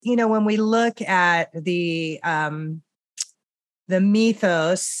when we look at the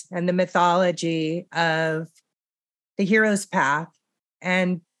mythos and the mythology of the hero's path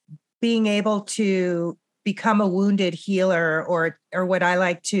and being able to become a wounded healer or what I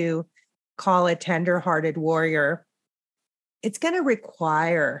like to call a tender-hearted warrior, it's going to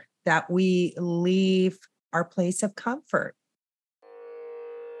require that we leave our place of comfort.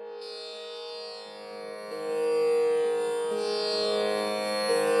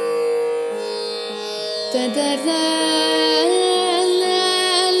 Da, da, da.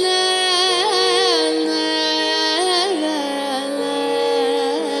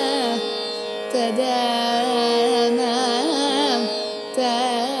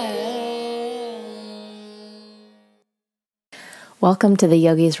 Welcome to the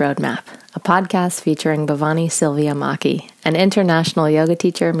Yogi's Roadmap, a podcast featuring Bhavani Sylvia Maki, an international yoga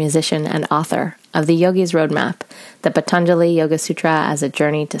teacher, musician, and author of the Yogi's Roadmap, the Patanjali Yoga Sutra as a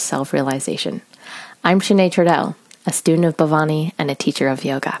Journey to Self-Realization. I'm Shanae Trudell, a student of Bhavani and a teacher of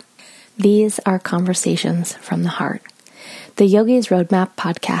yoga. These are conversations from the heart. The Yogi's Roadmap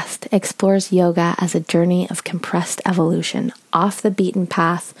podcast explores yoga as a journey of compressed evolution off the beaten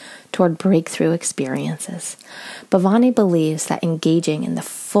path toward breakthrough experiences. Bhavani believes that engaging in the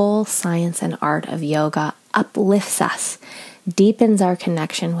full science and art of yoga uplifts us, deepens our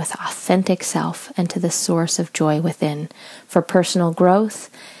connection with authentic self and to the source of joy within for personal growth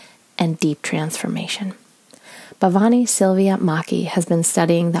and deep transformation. Bhavani Sylvia Maki has been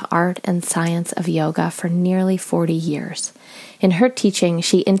studying the art and science of yoga for nearly 40 years. In her teaching,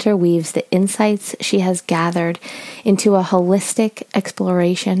 she interweaves the insights she has gathered into a holistic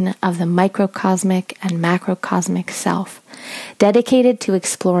exploration of the microcosmic and macrocosmic self. Dedicated to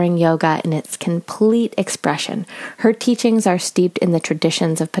exploring yoga in its complete expression, her teachings are steeped in the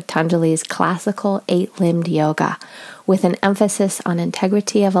traditions of Patanjali's classical eight-limbed yoga, with an emphasis on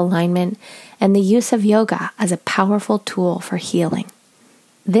integrity of alignment and the use of yoga as a powerful tool for healing.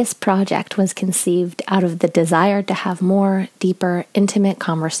 This project was conceived out of the desire to have more, deeper, intimate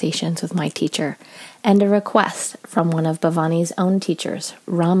conversations with my teacher, and a request from one of Bhavani's own teachers,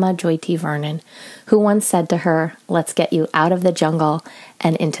 Rama Jyoti Vernon, who once said to her, "Let's get you out of the jungle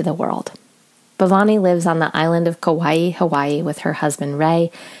and into the world." Bhavani lives on the island of Kauai, Hawaii, with her husband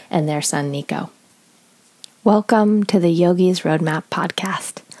Ray and their son Nico. Welcome to the Yogi's Roadmap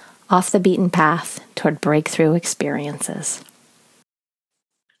podcast, off the beaten path toward breakthrough experiences.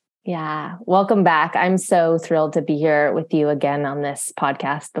 Yeah, welcome back. I'm so thrilled to be here with you again on this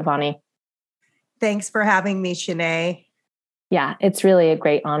podcast, Bhavani. Thanks for having me, Shanae. Yeah, it's really a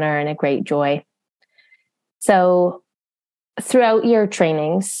great honor and a great joy. So throughout your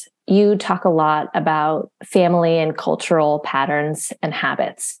trainings, you talk a lot about family and cultural patterns and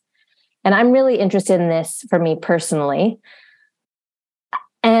habits. And I'm really interested in this for me personally.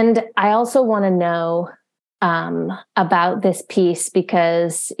 And I also want to know about this piece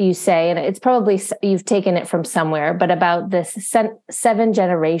because you say, and it's probably you've taken it from somewhere, but about this 7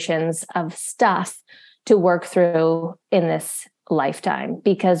 generations of stuff to work through in this lifetime.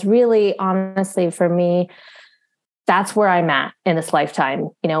 Because really, honestly, for me, that's where I'm at in this lifetime.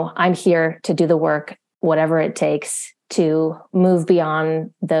 You know, I'm here to do the work, whatever it takes to move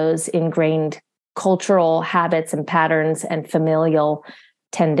beyond those ingrained cultural habits and patterns and familial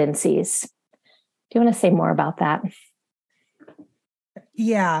tendencies. Do you want to say more about that?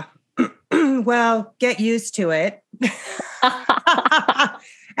 Yeah. Well, get used to it.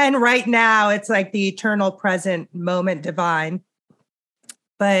 And right now it's like the eternal present moment divine.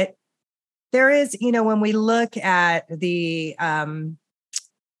 But there is, when we look at the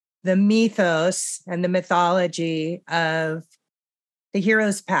mythos and the mythology of the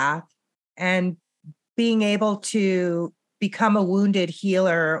hero's path and being able to become a wounded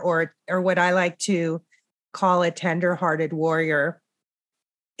healer or what I like to call a tender-hearted warrior,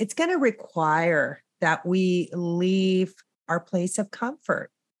 it's going to require that we leave our place of comfort,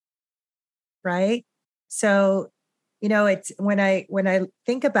 right? So, it's when I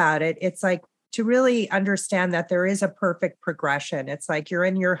think about it, it's like to really understand that there is a perfect progression. It's like you're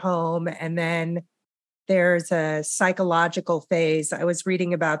in your home and then there's a psychological phase. I was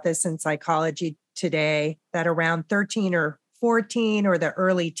reading about this in Psychology Today that around 13 or 14 or the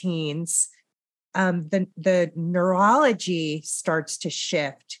early teens, the neurology starts to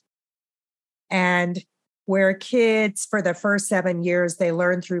shift. And where kids for the first 7 years, they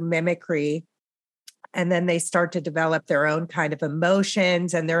learn through mimicry, and then they start to develop their own kind of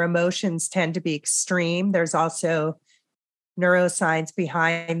emotions, and their emotions tend to be extreme. There's also neuroscience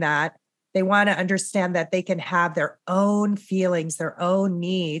behind that. They want to understand that they can have their own feelings, their own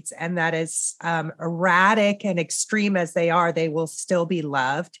needs, and that as erratic and extreme as they are, they will still be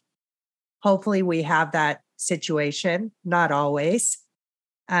loved. Hopefully, we have that situation, not always.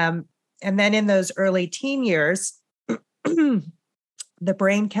 And then in those early teen years, the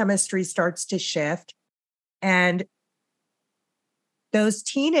brain chemistry starts to shift. And those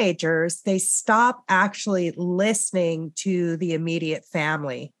teenagers, they stop actually listening to the immediate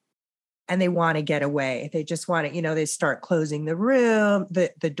family and they want to get away. They just want to, they start closing the room,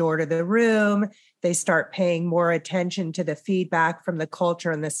 the door to the room. They start paying more attention to the feedback from the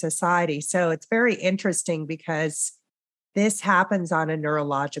culture and the society. So it's very interesting because this happens on a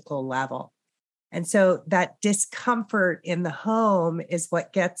neurological level. And so that discomfort in the home is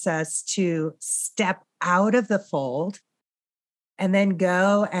what gets us to step out of the fold and then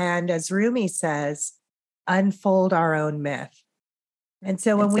go and, as Rumi says, unfold our own myth. And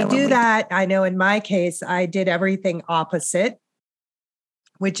so when we do that, I know in my case, I did everything opposite,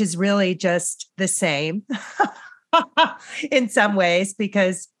 which is really just the same in some ways,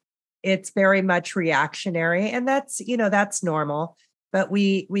 because it's very much reactionary. And that's normal. But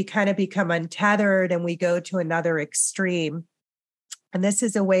we kind of become untethered and we go to another extreme. And this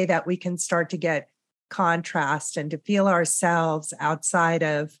is a way that we can start to get contrast and to feel ourselves outside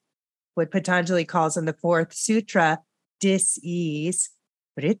of what Patanjali calls in the fourth sutra, dis-ease.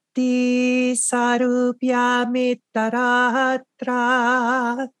 Vritti sarupya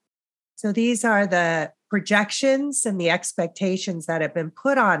mittaratra. So these are the projections and the expectations that have been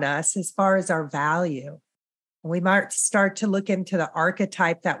put on us as far as our value. We might start to look into the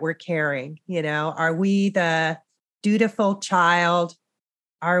archetype that we're carrying. Are we the dutiful child?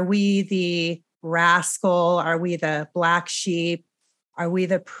 Are we the rascal? Are we the black sheep? Are we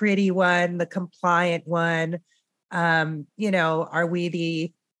the pretty one, the compliant one? Are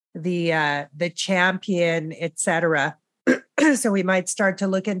we the champion, etc.? So we might start to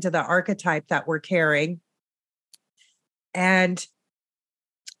look into the archetype that we're carrying and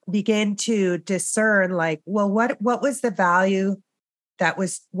begin to discern, what was the value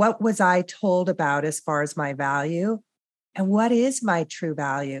what was I told about as far as my value? And what is my true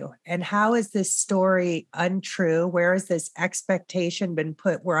value? And how is this story untrue? Where has this expectation been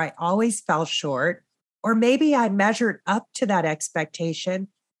put where I always fell short? Or maybe I measured up to that expectation,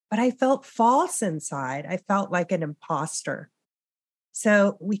 but I felt false inside. I felt like an imposter.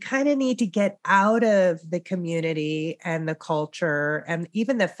 So we kind of need to get out of the community and the culture and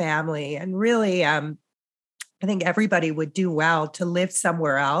even the family. And really, I think everybody would do well to live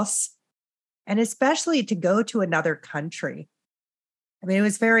somewhere else, and especially to go to another country. I mean, it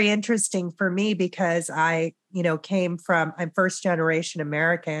was very interesting for me because I'm first generation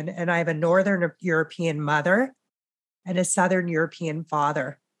American, and I have a Northern European mother and a Southern European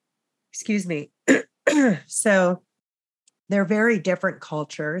father. Excuse me. So they're very different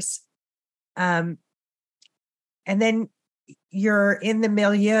cultures. And then you're in the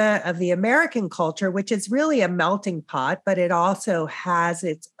milieu of the American culture, which is really a melting pot, but it also has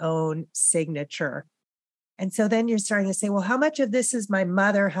its own signature. And so then you're starting to say, well, how much of this is my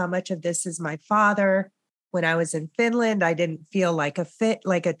mother? How much of this is my father? When I was in Finland, I didn't feel like a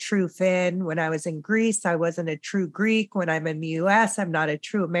true Finn. When I was in Greece, I wasn't a true Greek. When I'm in the US, I'm not a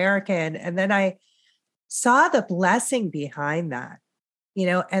true American. And then I saw the blessing behind that,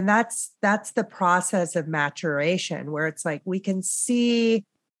 and that's the process of maturation, where it's like we can see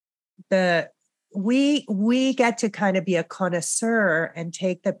we get to kind of be a connoisseur and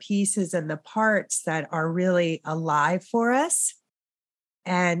take the pieces and the parts that are really alive for us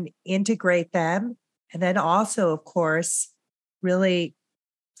and integrate them. And then also, of course, really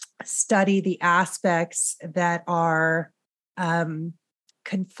study the aspects that are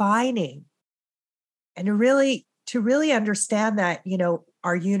confining. And to really understand that,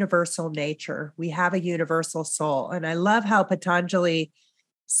 our universal nature, we have a universal soul. And I love how Patanjali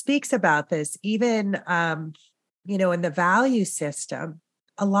speaks about this, even, in the value system,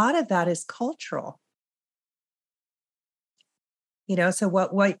 a lot of that is cultural. So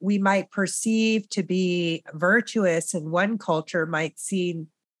what we might perceive to be virtuous in one culture might seem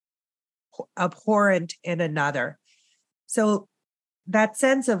abhorrent in another. So that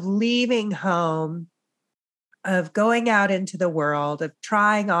sense of leaving home, of going out into the world, of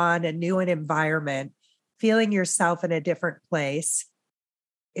trying on a new environment, feeling yourself in a different place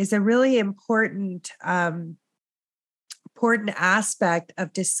is a really important aspect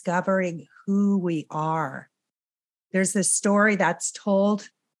of discovering who we are. There's this story that's told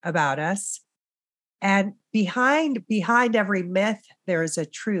about us, and behind every myth, there is a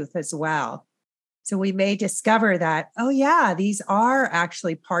truth as well. So we may discover that, oh, yeah, these are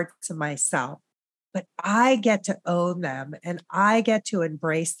actually parts of myself, but I get to own them and I get to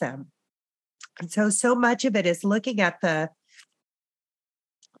embrace them. And so much of it is looking at the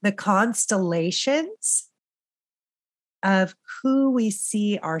constellations of who we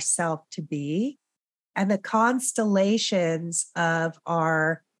see ourselves to be and the constellations of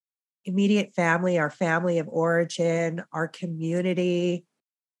our immediate family, our family of origin, our community,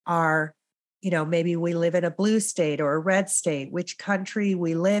 our, maybe we live in a blue state or a red state, which country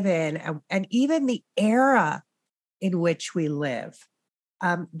we live in, and even the era in which we live.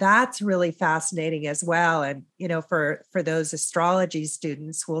 That's really fascinating as well. And, for those astrology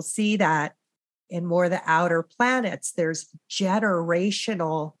students, we'll see that in more the outer planets, there's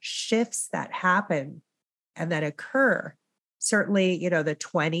generational shifts that happen and that occur. Certainly, the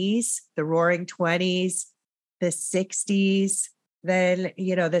 20s, the roaring 20s, the 60s, then,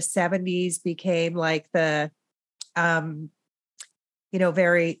 the 70s became like the,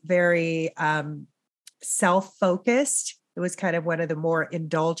 very, very self-focused. It was kind of one of the more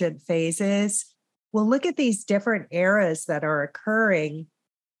indulgent phases. We'll look at these different eras that are occurring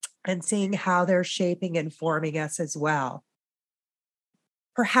and seeing how they're shaping and forming us as well.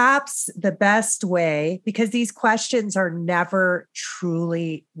 Perhaps the best way, because these questions are never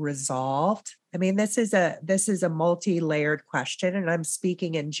truly resolved. I mean, this is a multi-layered question, and I'm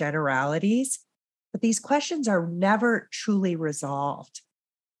speaking in generalities, but these questions are never truly resolved.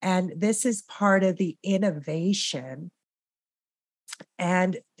 And this is part of the innovation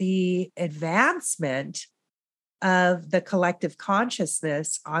and the advancement of the collective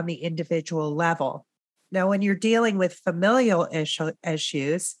consciousness on the individual level. Now, when you're dealing with familial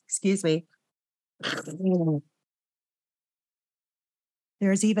issues,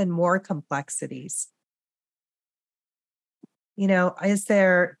 there's even more complexities. Is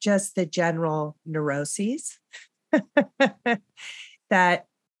there just the general neuroses that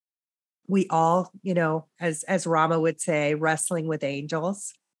we all, as Rama would say, wrestling with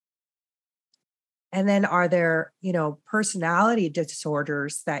angels? And then are there, personality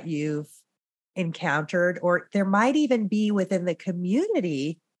disorders that you've encountered, or there might even be within the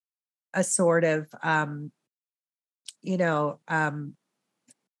community a sort of,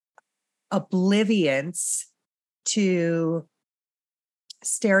 oblivience to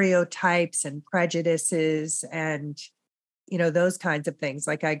stereotypes and prejudices and, those kinds of things.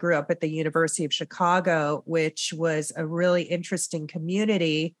 Like I grew up at the University of Chicago, which was a really interesting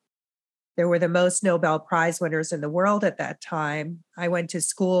community. There were the most Nobel Prize winners in the world at that time. I went to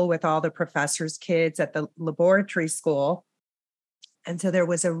school with all the professors' kids at the laboratory school. And so there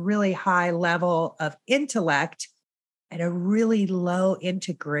was a really high level of intellect and a really low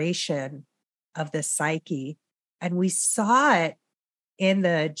integration of the psyche. And we saw it in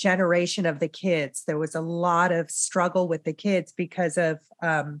the generation of the kids. There was a lot of struggle with the kids because of,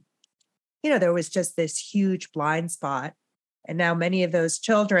 there was just this huge blind spot. And now many of those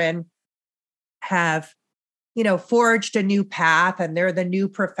children have, forged a new path, and they're the new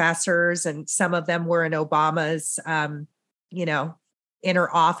professors. And some of them were in Obama's, inner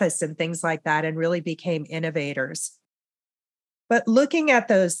office and things like that, and really became innovators. But looking at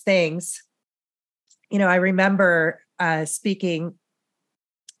those things, I remember speaking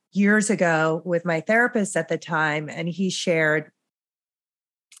years ago with my therapist at the time, and he shared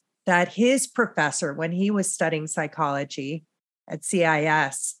that his professor, when he was studying psychology at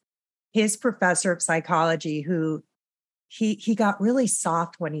CIS, his professor of psychology, who he got really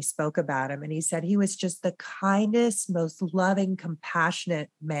soft when he spoke about him. And he said he was just the kindest, most loving, compassionate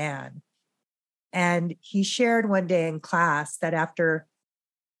man. And he shared one day in class that after,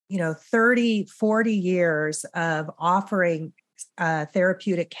 30, 40 years of offering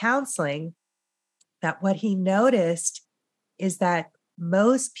therapeutic counseling, that what he noticed is that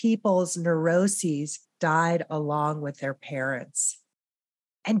most people's neuroses died along with their parents.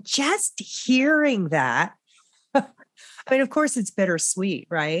 And just hearing that, I mean, of course, it's bittersweet,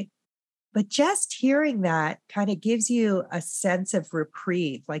 right? But just hearing that kind of gives you a sense of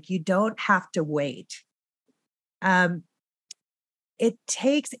reprieve, like you don't have to wait. It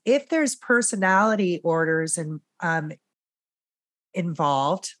takes, if there's personality orders and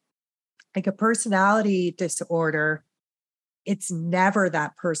involved, like a personality disorder, it's never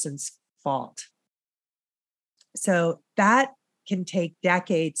that person's fault. So that can take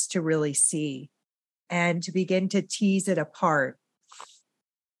decades to really see and to begin to tease it apart.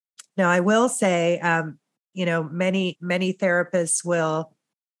 Now, I will say, many therapists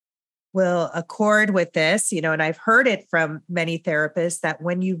will accord with this, and I've heard it from many therapists that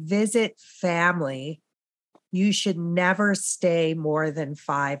when you visit family, you should never stay more than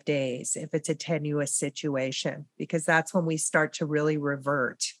 5 days if it's a tenuous situation, because that's when we start to really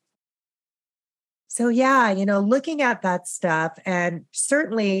revert. So, yeah, looking at that stuff, and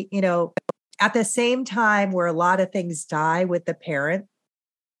certainly, at the same time where a lot of things die with the parent,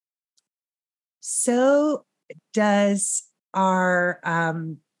 so does our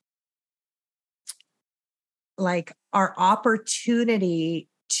our opportunity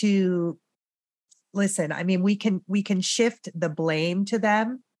to listen. I mean, we can shift the blame to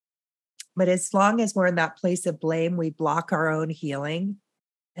them, but as long as we're in that place of blame, we block our own healing,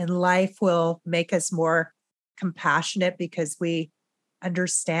 and life will make us more compassionate because we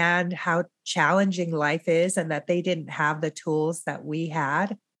understand how challenging life is and that they didn't have the tools that we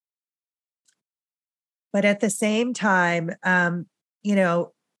had. But at the same time,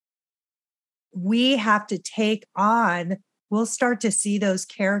 we have to take on, we'll start to see those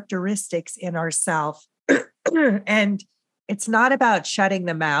characteristics in ourselves. And it's not about shutting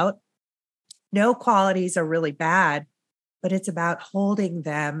them out. No qualities are really bad, but it's about holding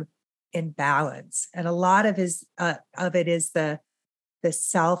them in balance. And a lot of it is the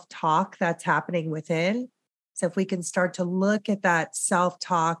self-talk that's happening within. So if we can start to look at that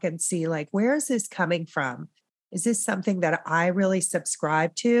self-talk and see, like, where is this coming from? Is this something that I really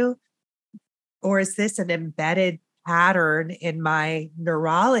subscribe to? Or is this an embedded pattern in my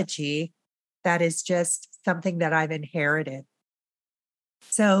neurology that is just something that I've inherited?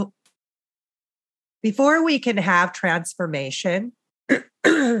 So before we can have transformation,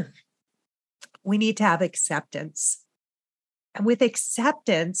 we need to have acceptance. And with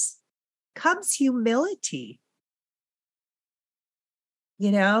acceptance comes humility.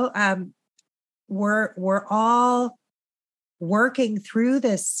 We're all working through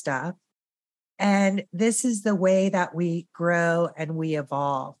this stuff. And this is the way that we grow and we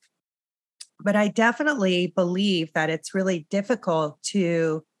evolve. But I definitely believe that it's really difficult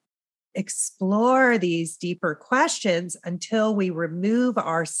to explore these deeper questions until we remove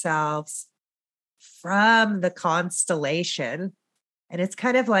ourselves from the constellation. And it's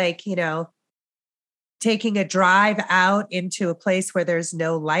kind of like, taking a drive out into a place where there's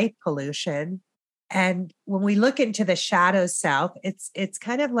no light pollution. And when we look into the shadow self, it's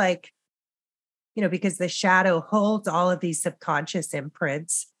kind of like, because the shadow holds all of these subconscious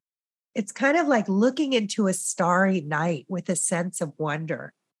imprints. It's kind of like looking into a starry night with a sense of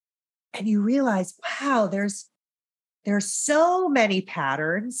wonder. And you realize, wow, there's so many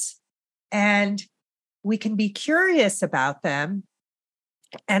patterns, and we can be curious about them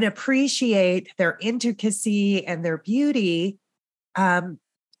and appreciate their intricacy and their beauty from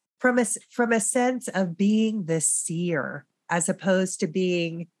a sense of being the seer, as opposed to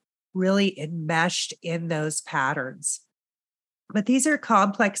being really enmeshed in those patterns. But these are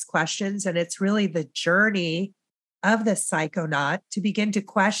complex questions, and it's really the journey of the psychonaut to begin to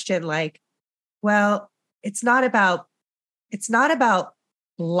question, like, well, it's not about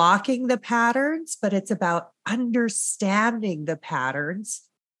blocking the patterns, but it's about understanding the patterns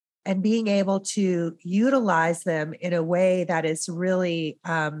and being able to utilize them in a way that is really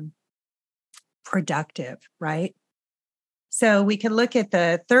productive, right? So we can look at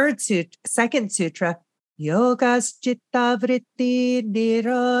the second sutra, Yogas Chitta Vritti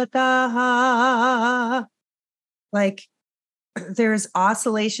Nirodha. Like, there's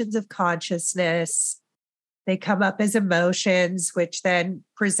oscillations of consciousness. They come up as emotions, which then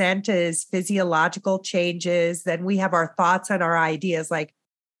present as physiological changes. Then we have our thoughts and our ideas, like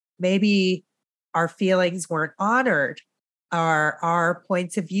maybe our feelings weren't honored. Our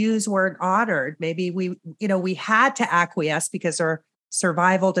points of views weren't honored. Maybe we had to acquiesce because our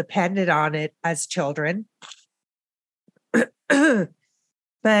survival depended on it as children.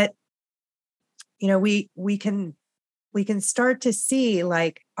 But, we can start to see,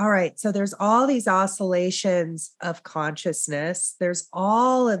 like, all right, so there's all these oscillations of consciousness. There's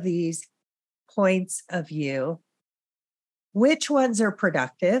all of these points of view. Which ones are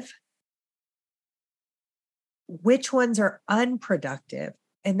productive? Which ones are unproductive?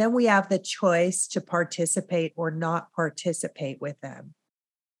 And then we have the choice to participate or not participate with them.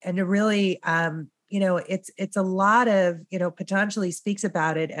 And to really, it's a lot of, Patanjali speaks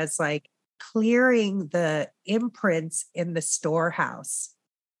about it as like clearing the imprints in the storehouse.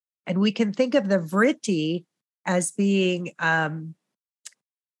 And we can think of the vritti as being,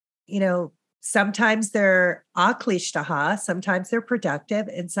 sometimes they're aklishtaha, sometimes they're productive,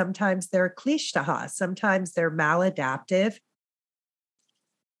 and sometimes they're klishtaha, sometimes they're maladaptive.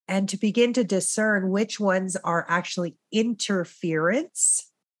 And to begin to discern which ones are actually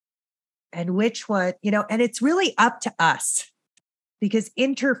interference and which one, and it's really up to us. because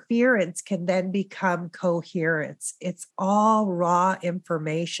interference can then become coherence. It's all raw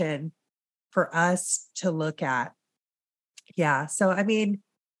information for us to look at. Yeah. So, I mean,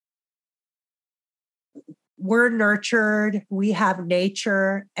 we're nurtured, we have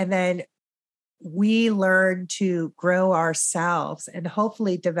nature, and then we learn to grow ourselves and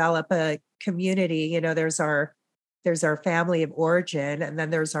hopefully develop a community. There's our family of origin, and then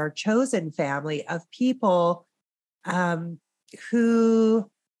there's our chosen family of people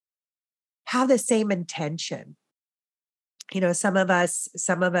who have the same intention. Some of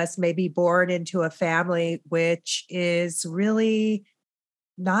us may be born into a family which is really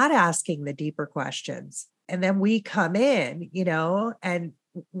not asking the deeper questions. And then we come in, and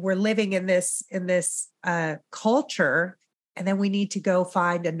we're living in this culture, and then we need to go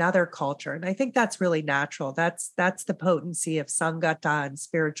find another culture. And I think that's really natural. That's the potency of Sangata and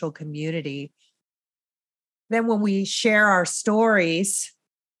spiritual community. Then when we share our stories,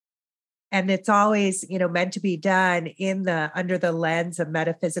 and it's always, meant to be done under the lens of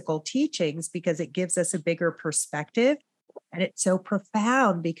metaphysical teachings, because it gives us a bigger perspective. And it's so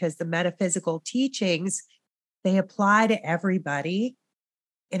profound because the metaphysical teachings, they apply to everybody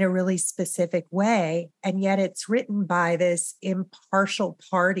in a really specific way. And yet it's written by this impartial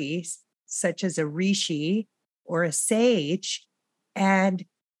party, such as a rishi or a sage. And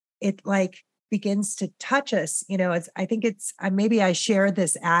it begins to touch us. Maybe I shared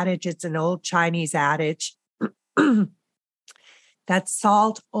this adage. It's an old Chinese adage that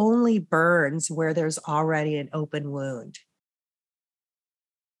salt only burns where there's already an open wound.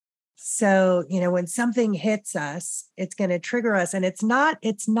 So, when something hits us, it's going to trigger us, and it's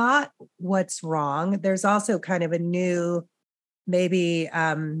not what's wrong. There's also kind of a new, maybe,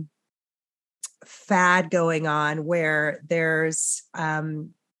 fad going on where it's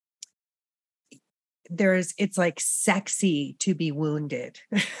like sexy to be wounded.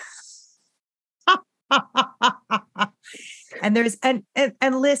 And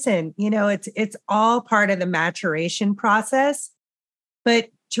listen, it's all part of the maturation process, but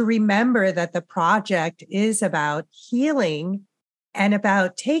to remember that the project is about healing and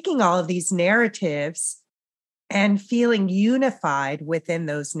about taking all of these narratives and feeling unified within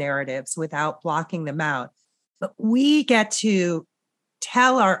those narratives without blocking them out. But we get to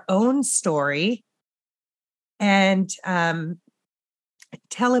tell our own story and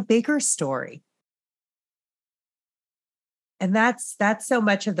tell a bigger story. And that's so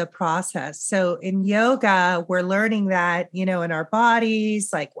much of the process. So in yoga, we're learning that, in our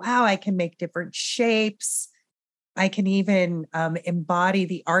bodies, wow, I can make different shapes. I can even embody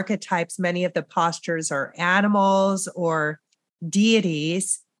the archetypes. Many of the postures are animals or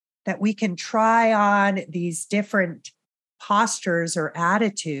deities, that we can try on these different postures or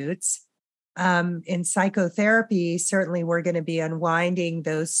attitudes. In psychotherapy, certainly we're going to be unwinding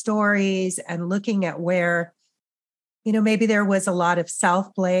those stories and looking at where, maybe there was a lot of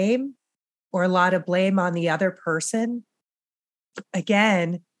self-blame or a lot of blame on the other person.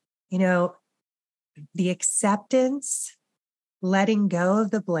 Again, the acceptance, letting go of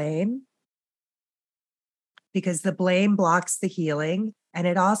the blame, because the blame blocks the healing. And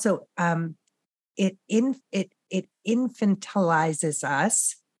it also, it infantilizes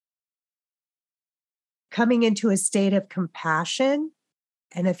us, coming into a state of compassion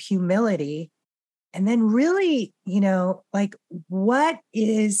and of humility. And then really, what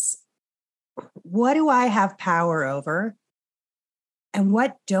do I have power over? And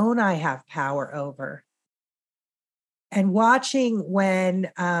what don't I have power over? And watching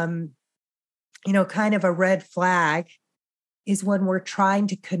when, kind of a red flag is when we're trying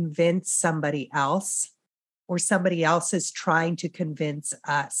to convince somebody else, or somebody else is trying to convince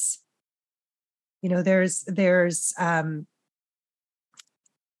us. There's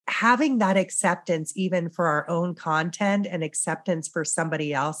having that acceptance even for our own content and acceptance for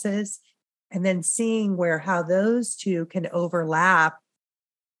somebody else's, and then seeing how those two can overlap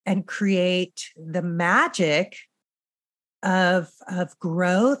and create the magic of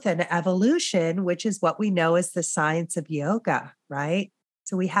growth and evolution, which is what we know as the science of yoga, right?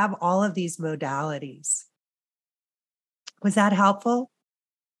 So we have all of these modalities. Was that helpful?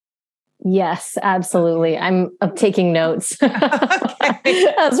 Yes, absolutely. I'm taking notes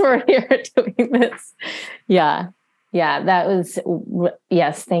as we're here doing this. Yeah. That was,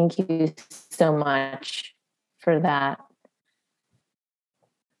 yes. Thank you so much for that.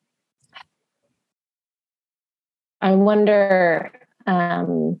 I wonder,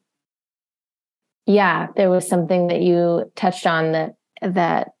 there was something that you touched on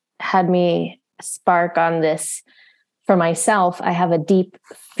that had me spark on this. For myself, I have a deep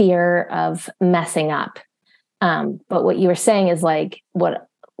fear of messing up. But what you were saying is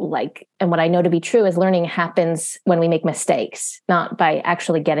and what I know to be true is learning happens when we make mistakes, not by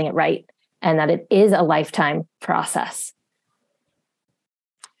actually getting it right, and that it is a lifetime process.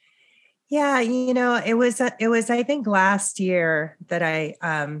 Yeah, it was I think last year that I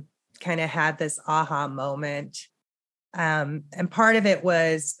kind of had this aha moment. And part of it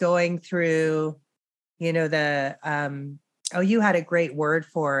was going through, you had a great word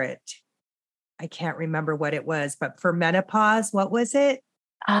for it. I can't remember what it was, but for menopause, what was it?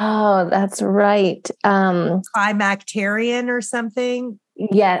 Oh, that's right. Climacterian or something.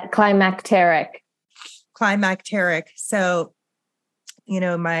 Yeah, climacteric. Climacteric. So,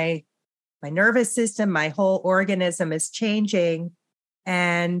 my nervous system, my whole organism is changing.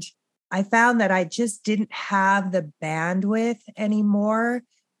 And I found that I just didn't have the bandwidth anymore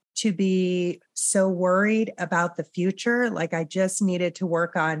to be so worried about the future. Like I just needed to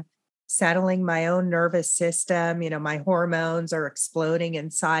work on settling my own nervous system. My hormones are exploding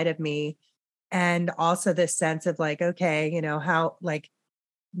inside of me. And also this sense of like, okay, how, like,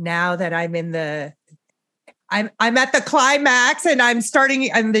 now that I'm at the climax and I'm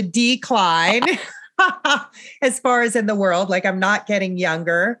the decline as far as in the world, like I'm not getting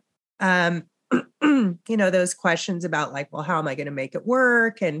younger. Those questions about like, well, how am I going to make it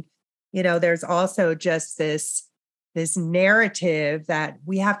work? And, there's also just this narrative that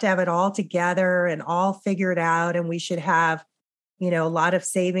we have to have it all together and all figured out. And we should have, a lot of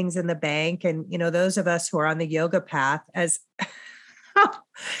savings in the bank. And, those of us who are on the yoga path, as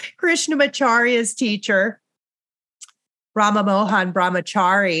Krishnamacharya's teacher, Rama Mohan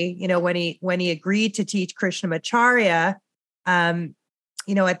Brahmachari, when he agreed to teach Krishnamacharya,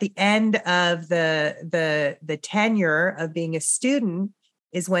 at the end of the tenure of being a student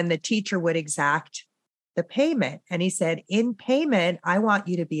is when the teacher would exact the payment. And he said, in payment, I want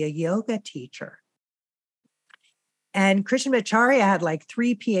you to be a yoga teacher. And Krishnamacharya had like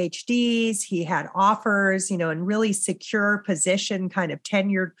 3 PhDs. He had offers, in really secure position, kind of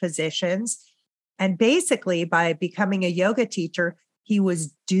tenured positions. And basically, by becoming a yoga teacher, he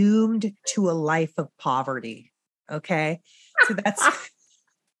was doomed to a life of poverty. Okay. So that's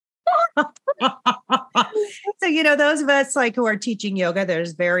so, those of us like who are teaching yoga,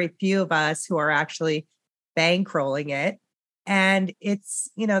 there's very few of us who are actually bankrolling it. And it's,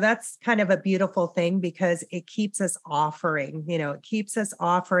 that's kind of a beautiful thing because it keeps us offering, it keeps us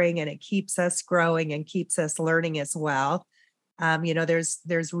offering and it keeps us growing and keeps us learning as well.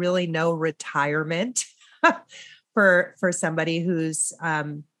 There's really no retirement for somebody who's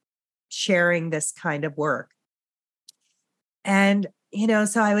sharing this kind of work. And,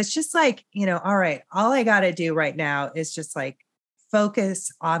 so I was just like, all right, all I got to do right now is just like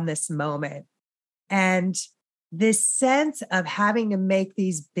focus on this moment. And this sense of having to make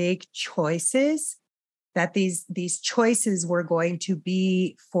these big choices, that these choices were going to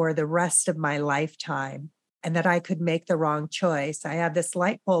be for the rest of my lifetime, and that I could make the wrong choice. I had this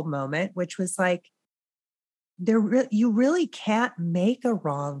light bulb moment, which was like, you really can't make a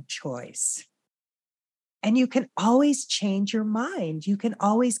wrong choice. And you can always change your mind. You can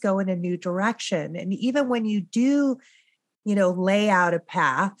always go in a new direction. And even when you do, lay out a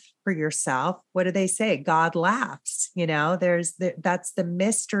path for yourself, what do they say? God laughs. That's the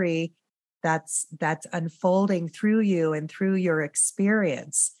mystery that's unfolding through you and through your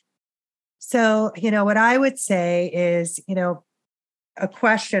experience. So, what I would say is, a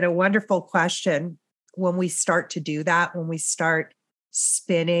wonderful question when we start to do that, when we start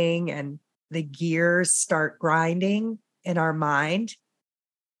spinning and the gears start grinding in our mind,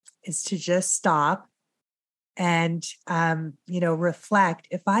 is to just stop and, reflect.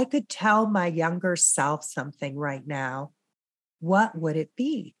 If I could tell my younger self something right now, what would it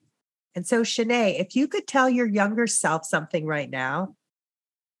be? And so, Shanae, if you could tell your younger self something right now,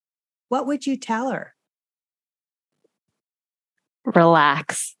 what would you tell her?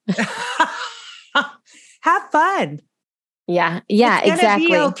 Relax. Have fun. Yeah, it's exactly.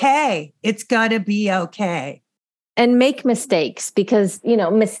 Be okay. It's gonna be okay. And make mistakes because,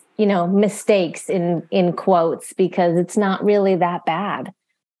 mistakes in quotes, because it's not really that bad,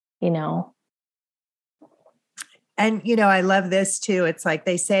 And, I love this too. It's like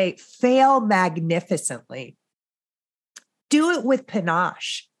they say, fail magnificently. Do it with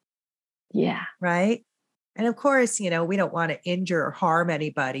panache. Yeah. Right. And of course, we don't want to injure or harm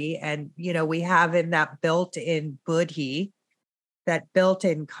anybody. And, we have in that built-in buddhi, that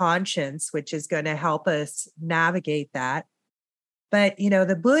built-in conscience, which is going to help us navigate that. But,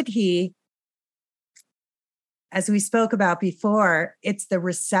 the buddhi, as we spoke about before, it's the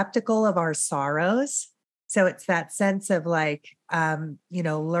receptacle of our sorrows. So it's that sense of like,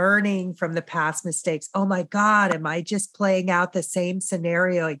 learning from the past mistakes. Oh my God, am I just playing out the same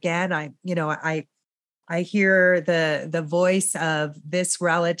scenario again? I hear the voice of this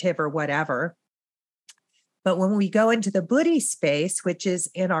relative or whatever. But when we go into the Buddhi space, which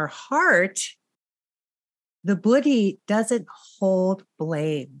is in our heart, the Buddhi doesn't hold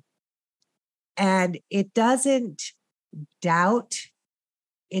blame, and it doesn't doubt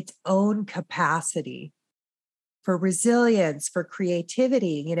its own capacity for resilience, for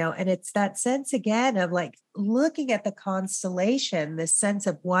creativity, and it's that sense again of like looking at the constellation, this sense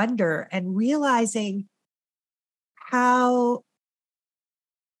of wonder and realizing how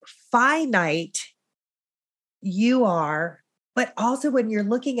finite you are, but also when you're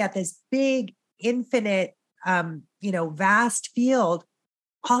looking at this big, infinite, vast field,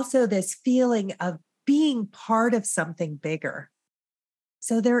 also this feeling of being part of something bigger.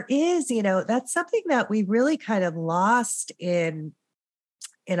 So there is, that's something that we really kind of lost in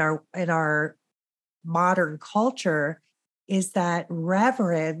our modern culture, is that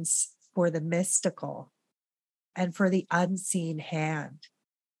reverence for the mystical and for the unseen hand.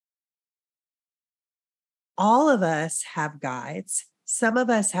 All of us have guides. Some of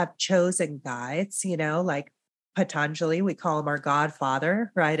us have chosen guides, like Patanjali, we call him our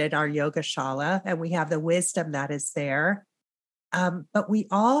godfather, right, at our yoga shala, and we have the wisdom that is there. But we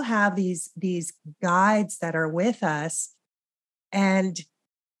all have these guides that are with us, and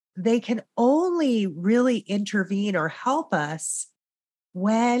they can only really intervene or help us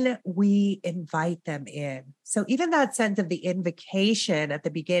when we invite them in. So even that sense of the invocation at the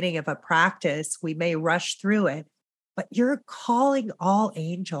beginning of a practice, we may rush through it, but you're calling all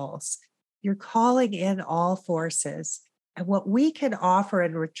angels, you're calling in all forces. And what we can offer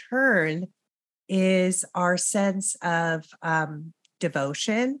in return is our sense of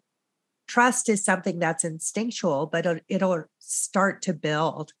devotion. Trust is something that's instinctual, but it'll start to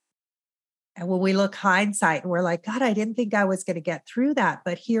build. And when we look hindsight and we're like, God, I didn't think I was going to get through that,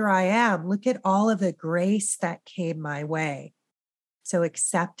 but here I am. Look at all of the grace that came my way. So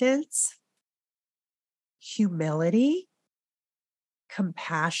acceptance, humility,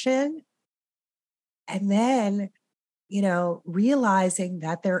 compassion, and then, realizing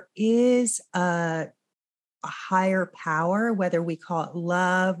that there is a higher power, whether we call it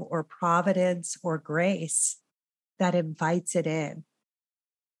love or providence or grace, that invites it in.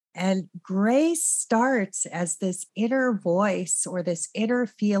 And grace starts as this inner voice or this inner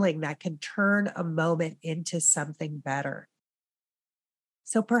feeling that can turn a moment into something better.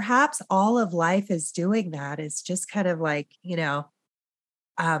 So perhaps all of life is doing that, is just kind of like,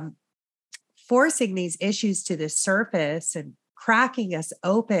 forcing these issues to the surface and cracking us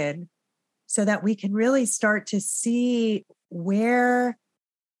open so that we can really start to see where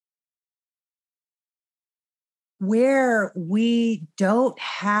we don't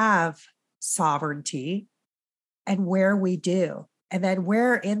have sovereignty and where we do. And then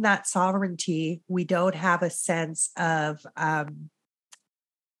where in that sovereignty, we don't have a sense of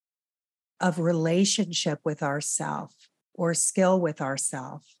relationship with ourself or skill with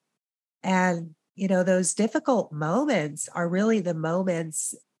ourself. And, those difficult moments are really the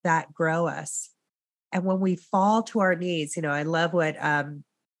moments that grow us. And when we fall to our knees, I love what,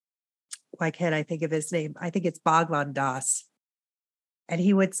 why can't I think of his name? I think it's Bhagwan Das. And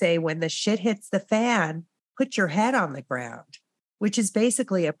he would say, when the shit hits the fan, put your head on the ground, which is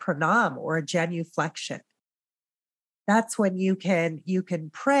basically a pranam or a genuflection. That's when you can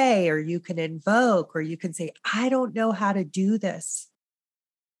pray, or you can invoke, or you can say, I don't know how to do this.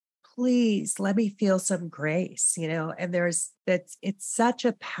 Please let me feel some grace, and it's such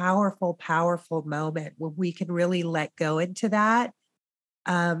a powerful, powerful moment when we can really let go into that.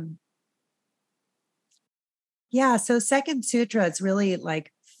 So Second Sutra is really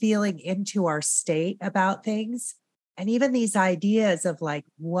like feeling into our state about things. And even these ideas of like,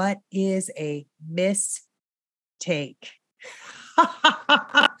 what is a mistake?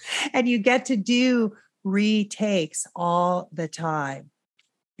 And you get to do retakes all the time.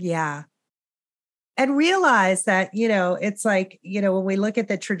 Yeah. And realize that, it's like, when we look at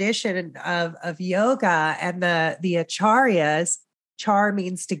the tradition of yoga and the acharyas, char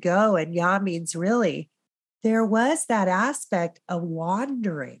means to go and ya means really. There was that aspect of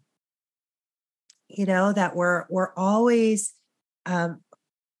wandering, that we're always,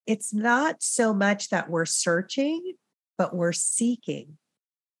 it's not so much that we're searching, but we're seeking.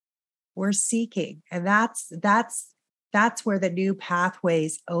 We're seeking. And that's where the new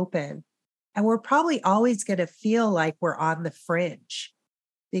pathways open. And we're probably always going to feel like we're on the fringe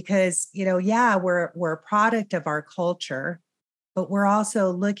because, we're a product of our culture, but we're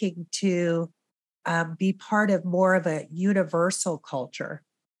also looking to be part of more of a universal culture.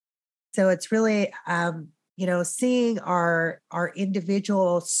 So it's really, seeing our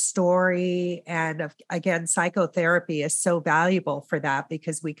individual story, and again, psychotherapy is so valuable for that,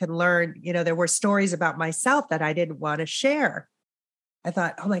 because we can learn. There were stories about myself that I didn't want to share. I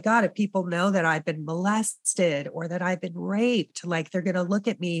thought, oh my God, if people know that I've been molested or that I've been raped, like they're going to look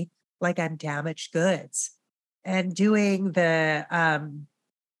at me like I'm damaged goods. And doing the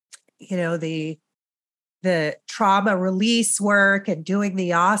trauma release work and doing the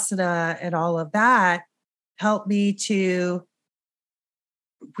asana and all of that helped me to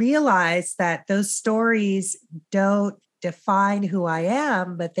realize that those stories don't define who I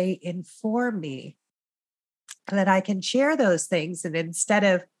am, but they inform me, and that I can share those things. And instead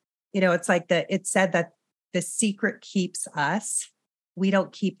of, it's like it said that the secret keeps us. We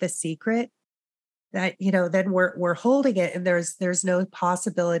don't keep the secret. That, then we're holding it, and there's no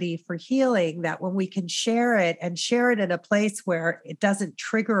possibility for healing. That when we can share it, and share it in a place where it doesn't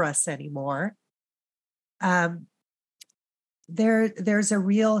trigger us anymore, there's a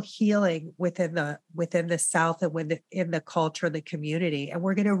real healing within the self, and in the culture, the community. And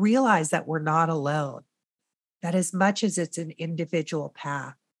we're going to realize that we're not alone, that as much as it's an individual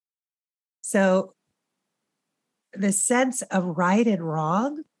path. So the sense of right and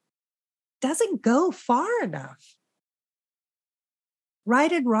wrong doesn't go far enough.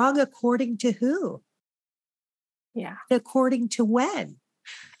 Right and wrong according to who? Yeah. According to when?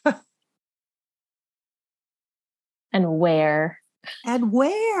 And where? And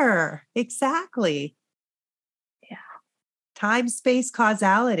where? Exactly. Yeah. Time, space,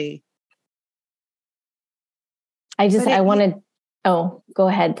 causality. Oh, go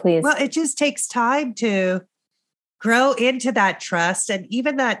ahead, please. Well, it just takes time to grow into that trust. And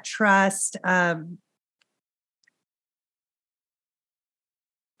even that trust,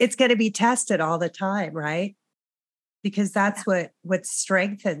 it's going to be tested all the time, right? Because that's what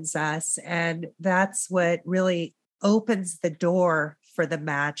strengthens us. And that's what really opens the door for the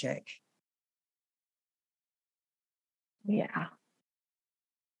magic. Yeah.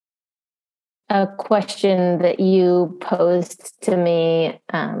 A question that you posed to me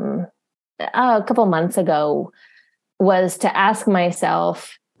a couple months ago was to ask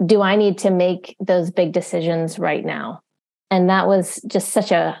myself, do I need to make those big decisions right now? And that was just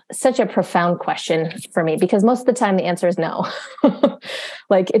such a profound question for me, because most of the time the answer is no.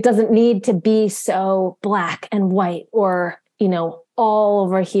 Like, it doesn't need to be so black and white, or, all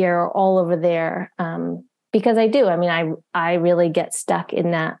over here or all over there. Because I really get stuck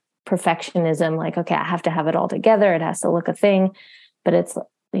in that perfectionism. Like, okay, I have to have it all together. It has to look a thing, but it's,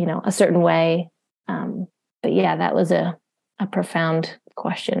 a certain way. But yeah, that was a profound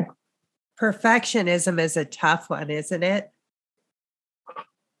question. Perfectionism is a tough one, isn't it?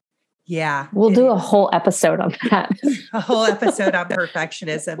 Yeah. We'll do a whole episode on that. A whole episode on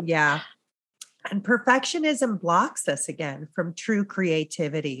perfectionism. Yeah. And perfectionism blocks us again from true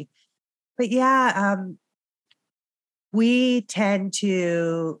creativity. But yeah, we tend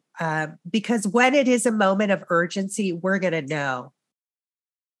to, because when it is a moment of urgency, we're going to know.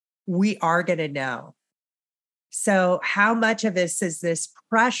 We are going to know. So how much of this is this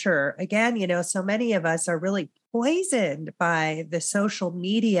pressure? Again, so many of us are really poisoned by the social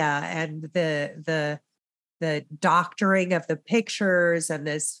media and the doctoring of the pictures, and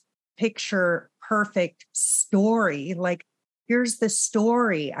this picture perfect story. Like, here's the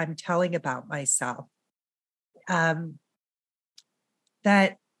story I'm telling about myself.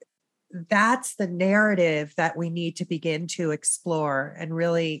 That's the narrative that we need to begin to explore and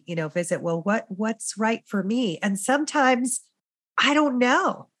really, visit. Well, what's right for me? And sometimes I don't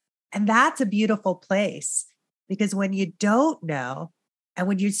know. And that's a beautiful place, because when you don't know, and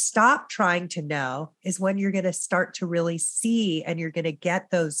when you stop trying to know, is when you're going to start to really see, and you're going to get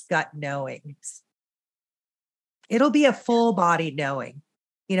those gut knowings. It'll be a full body knowing,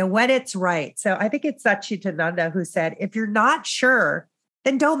 when it's right. So I think it's Satchitananda who said, if you're not sure,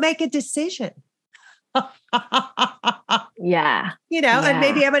 then don't make a decision. Yeah. And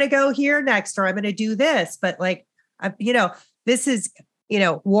maybe I'm going to go here next, or I'm going to do this. But this is,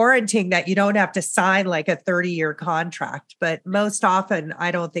 warranting that you don't have to sign like a 30-year contract. But most often,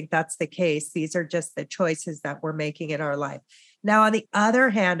 I don't think that's the case. These are just the choices that we're making in our life. Now, on the other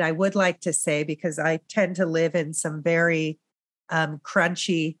hand, I would like to say, because I tend to live in some very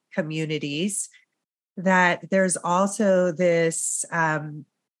crunchy communities, that there's also this kind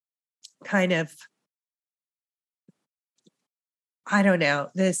of, I don't know,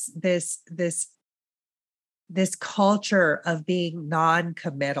 this culture of being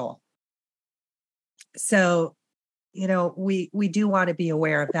non-committal. So, we do want to be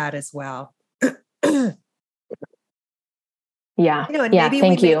aware of that as well. Yeah. And yeah. maybe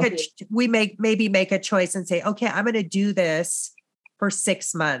Thank you. we make a choice and say, okay, I'm going to do this for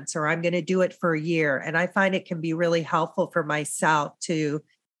 6 months, or I'm going to do it for a year. And I find it can be really helpful for myself to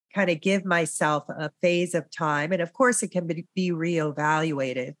kind of give myself a phase of time. And of course, it can be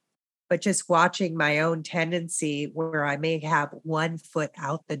reevaluated, but just watching my own tendency where I may have one foot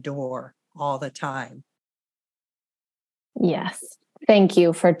out the door all the time. Yes. Thank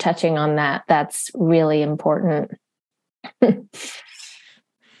you for touching on that. That's really important.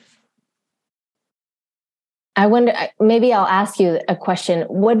 I wonder, maybe I'll ask you a question.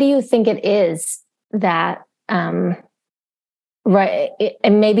 What do you think it is that, right?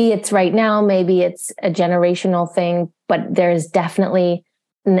 And maybe it's right now, maybe it's a generational thing, but there's definitely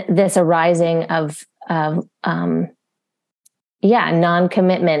this arising of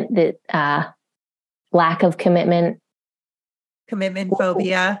non-commitment, that lack of commitment. Commitment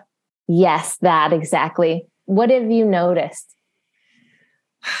phobia. Yes, that exactly. What have you noticed?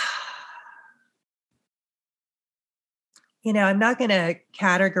 I'm not going to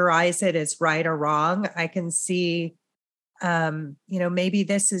categorize it as right or wrong. I can see, maybe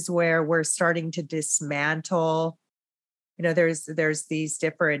this is where we're starting to dismantle. There's these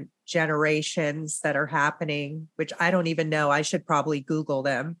different generations that are happening, which I don't even know. I should probably Google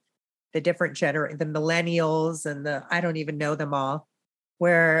them. The different the millennials and I don't even know them all.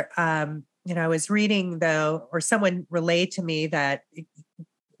 Where, I was reading though, or someone relayed to me that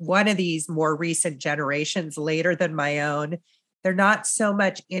one of these more recent generations, later than my own, they're not so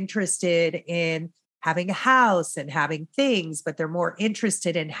much interested in having a house and having things, but they're more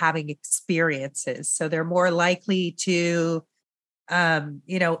interested in having experiences. So they're more likely to,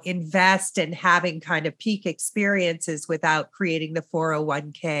 invest in having kind of peak experiences without creating the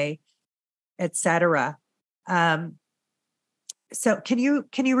 401k, et cetera. So can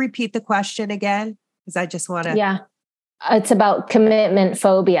you repeat the question again? Because I just want to. Yeah. It's about commitment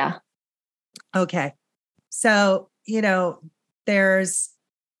phobia. Okay. So, there's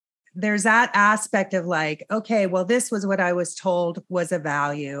that aspect of like, okay, well, this was what I was told was a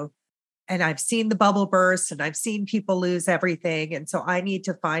value. And I've seen the bubble burst and I've seen people lose everything. And so I need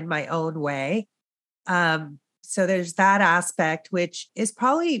to find my own way. So there's that aspect, which is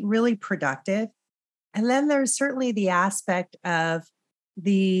probably really productive. And then there's certainly the aspect of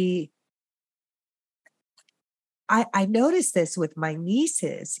I noticed this with my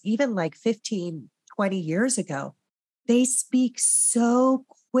nieces, even like 15, 20 years ago. They speak so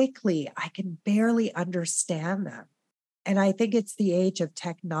quickly, I can barely understand them. And I think it's the age of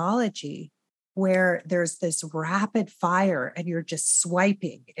technology where there's this rapid fire and you're just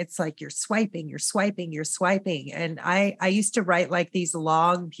swiping. It's like you're swiping, you're swiping, you're swiping. And I used to write like these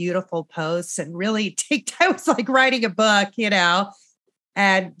long, beautiful posts and really I was like writing a book,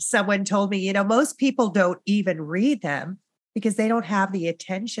 and someone told me, most people don't even read them because they don't have the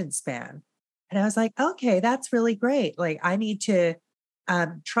attention span. And I was like, okay, that's really great. Like I need to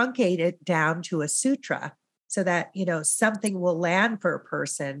truncate it down to a sutra so that, something will land for a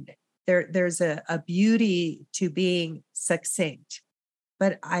person. There's a beauty to being succinct.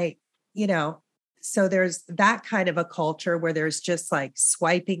 But so there's that kind of a culture where there's just like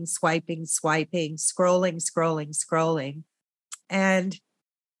swiping, swiping, swiping, scrolling, scrolling, scrolling. And,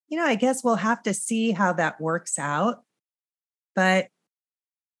 I guess we'll have to see how that works out. But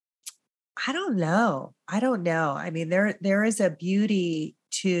I don't know. I mean, there is a beauty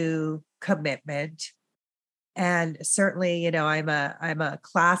to commitment. And certainly, I'm a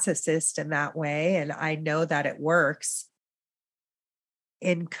classicist in that way. And I know that it works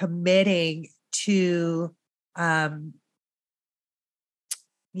in committing to a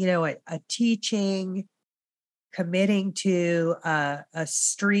teaching, committing to a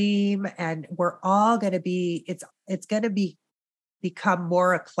stream, and we're all going to be it's going to become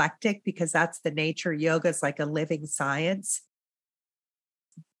more eclectic because that's the nature. Yoga is like a living science.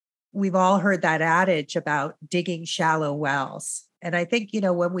 We've all heard that adage about digging shallow wells. And I think,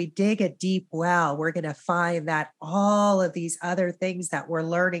 when we dig a deep well, we're going to find that all of these other things that we're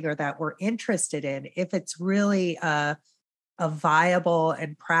learning or that we're interested in, if it's really a viable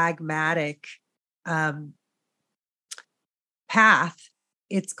and pragmatic path,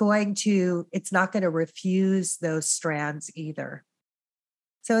 it's not going to refuse those strands either.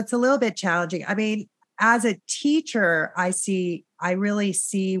 So it's a little bit challenging. I mean, as a teacher, I really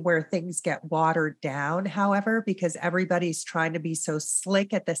see where things get watered down, however, because everybody's trying to be so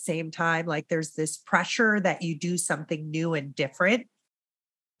slick at the same time. Like there's this pressure that you do something new and different.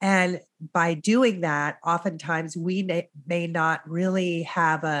 And by doing that, oftentimes we may not really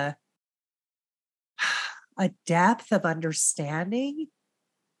have a depth of understanding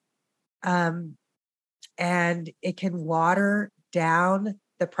and it can water down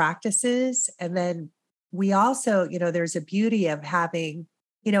the practices. And then we also, there's a beauty of having,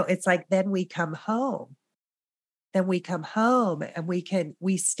 it's like then we come home. Then we come home and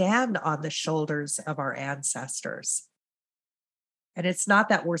we stand on the shoulders of our ancestors. And it's not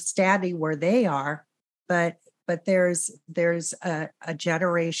that we're standing where they are, but there's a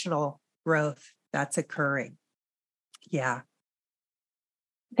generational growth that's occurring. Yeah.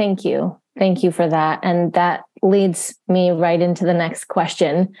 Thank you. Thank you for that. And that leads me right into the next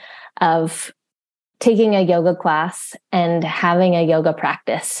question of taking a yoga class and having a yoga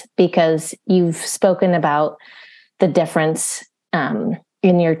practice, because you've spoken about the difference in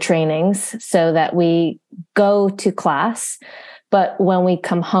your trainings, so that we go to class, but when we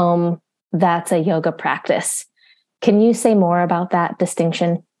come home, that's a yoga practice. Can you say more about that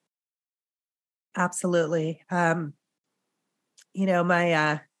distinction? Absolutely. My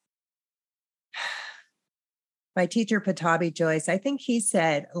teacher, Patabi Joyce, I think he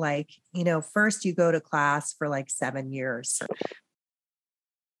said, first you go to class for 7 years.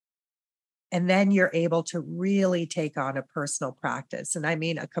 And then you're able to really take on a personal practice. And I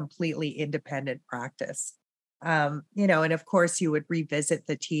mean, a completely independent practice. And of course you would revisit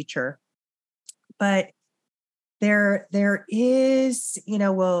the teacher, but there is,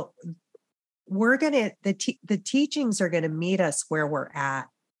 the teachings are going to meet us where we're at.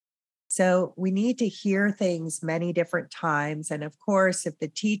 So we need to hear things many different times. And of course, if the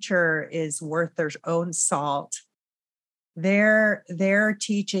teacher is worth their own salt, their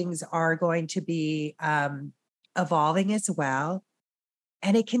teachings are going to be evolving as well.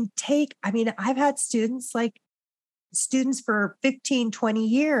 And it can take, I've had students for 15, 20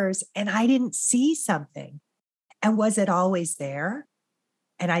 years, and I didn't see something. And was it always there?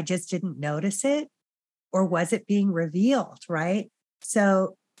 And I just didn't notice it? Or was it being revealed, right?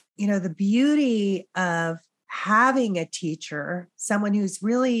 So, the beauty of having a teacher, someone who's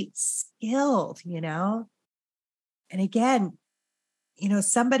really skilled, and again,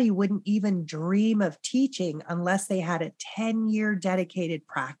 somebody wouldn't even dream of teaching unless they had a 10-year dedicated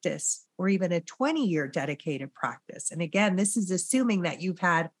practice or even a 20-year dedicated practice. And again, this is assuming that you've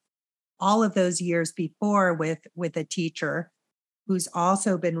had all of those years before with a teacher who's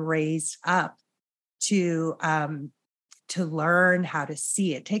also been raised up to learn how to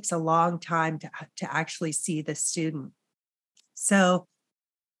see. It takes a long time to actually see the student. So,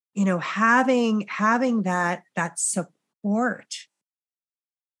 having that support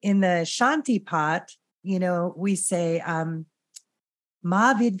in the Shantipat, we say,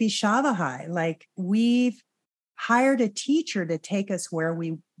 Ma Vidvishavahai, we've hired a teacher to take us where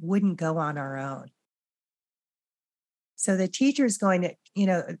we wouldn't go on our own. So the teacher is going to,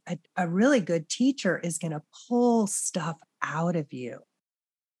 a really good teacher is going to pull stuff out of you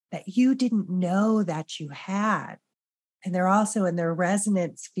that you didn't know that you had. And they're also in their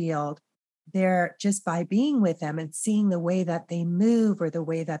resonance field. They're just by being with them and seeing the way that they move or the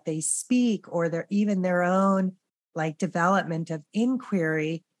way that they speak or even their own development of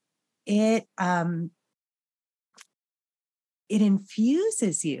inquiry, it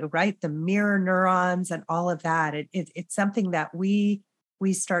infuses you, right? The mirror neurons and all of that. It's something that we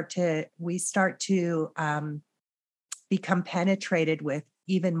start to become penetrated with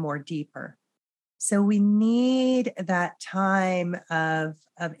even more deeper. So we need that time of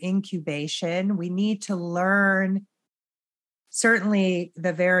incubation. We need to learn certainly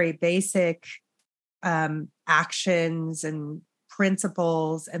the very basic actions and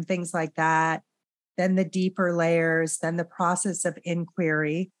principles and things like that. Then the deeper layers, then the process of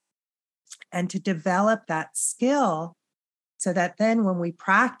inquiry, and to develop that skill so that then when we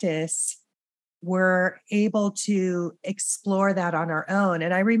practice, we're able to explore that on our own.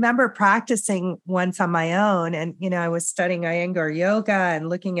 And I remember practicing once on my own, and I was studying Iyengar yoga and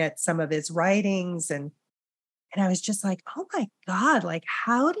looking at some of his writings, and I was just like, oh my God,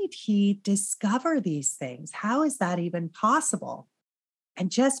 how did he discover these things? How is that even possible? And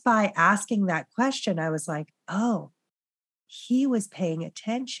just by asking that question, I was like, oh, he was paying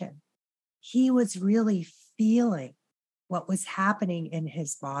attention. He was really feeling what was happening in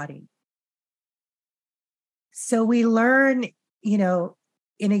his body. So we learn,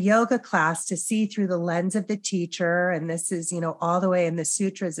 in a yoga class to see through the lens of the teacher. And this is, all the way in the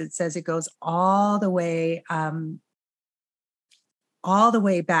sutras, it says it goes all the way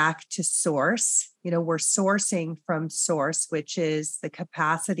back to source. We're sourcing from source, which is the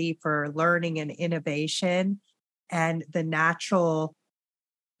capacity for learning and innovation and the natural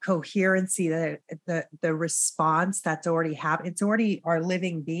coherency, the response that's already happened. It's already our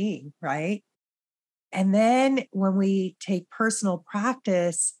living being, right? And then when we take personal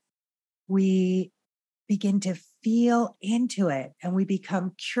practice, we begin to feel into it, and we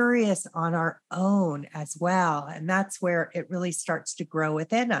become curious on our own as well. And that's where it really starts to grow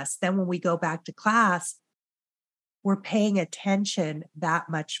within us. Then when we go back to class, we're paying attention that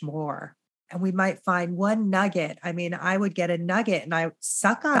much more. And we might find one nugget. I mean, I would get a nugget and I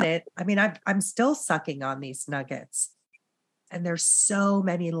suck on it. I mean, I'm still sucking on these nuggets. And there's so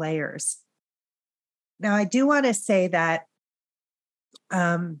many layers. Now, I do want to say that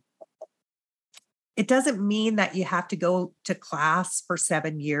it doesn't mean that you have to go to class for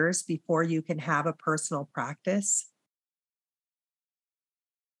 7 years before you can have a personal practice.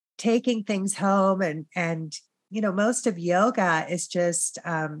 Taking things home and most of yoga is just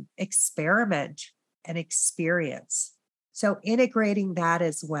experiment and experience. So integrating that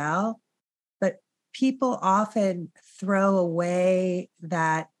as well. But people often throw away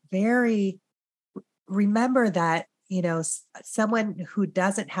that remember that, someone who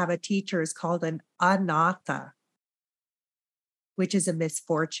doesn't have a teacher is called an anatha, which is a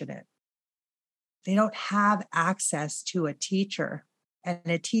misfortunate. They don't have access to a teacher. And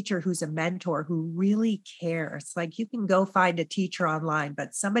a teacher who's a mentor who really cares. Like, you can go find a teacher online,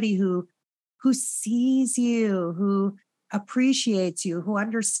 but somebody who sees you, who appreciates you, who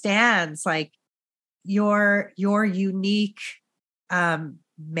understands like your unique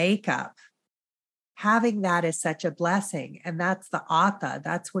makeup. Having that is such a blessing. And that's the atha.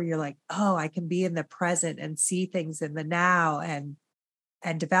 That's where you're like, oh, I can be in the present and see things in the now and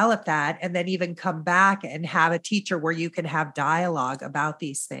develop that, and then even come back and have a teacher where you can have dialogue about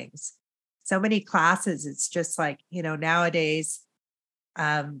these things. So many classes, it's just like, nowadays,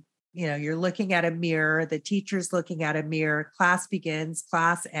 you're looking at a mirror, the teacher's looking at a mirror, class begins,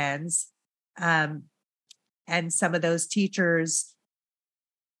 class ends. And some of those teachers,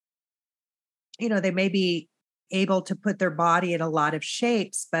 they may be able to put their body in a lot of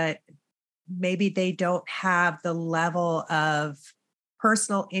shapes, but maybe they don't have the level of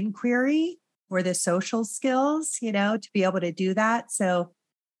personal inquiry or the social skills, to be able to do that. So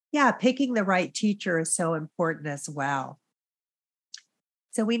yeah, picking the right teacher is so important as well.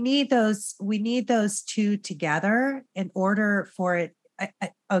 So we need those two together in order for it.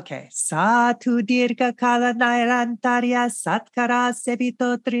 Okay. Satu dirga kala nairantarya satkara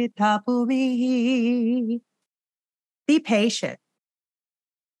sebito tritapumi. Be patient.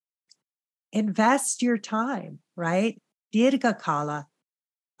 Invest your time, right? Dirga kala.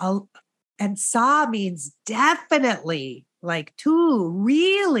 And sa means definitely, like to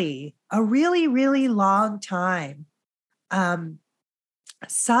really, a really, really long time.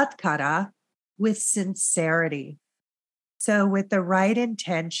 Satkara, with sincerity. So with the right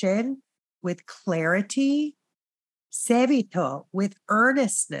intention, with clarity, sevito, with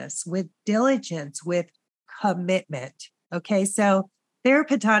earnestness, with diligence, with commitment. Okay, so there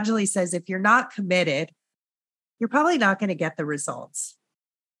Patanjali says, if you're not committed, you're probably not going to get the results.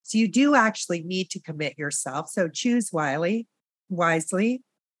 So you do actually need to commit yourself. So choose wisely.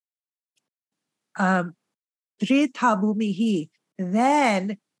 Dhritabhumihi.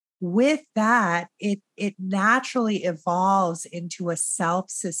 Then with that, it naturally evolves into a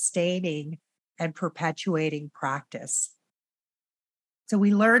self-sustaining and perpetuating practice. So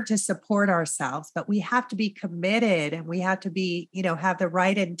we learn to support ourselves, but we have to be committed, and we have to be, have the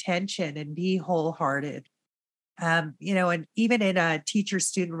right intention and be wholehearted. And even in a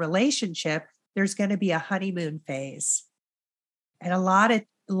teacher-student relationship, there's going to be a honeymoon phase. And a lot of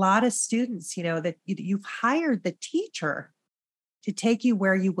students, that you've hired the teacher to take you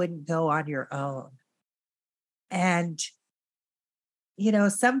where you wouldn't go on your own. And,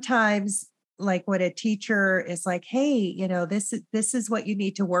 sometimes like when a teacher is like, hey, this is what you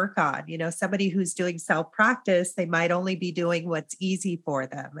need to work on. Somebody who's doing self-practice, they might only be doing what's easy for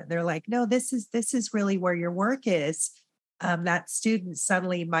them. And they're like, no, this is really where your work is. That student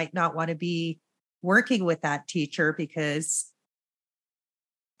suddenly might not want to be working with that teacher because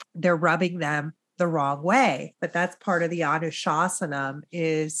they're rubbing them the wrong way. But that's part of the Anushasanam,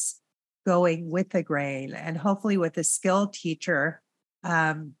 is going with the grain. And hopefully with a skilled teacher,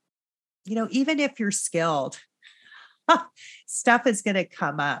 even if you're skilled, stuff is going to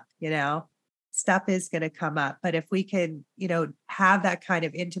come up, stuff is going to come up. But if we can, have that kind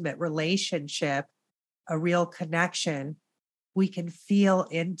of intimate relationship, a real connection, we can feel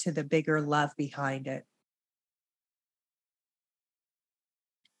into the bigger love behind it.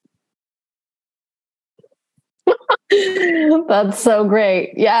 That's so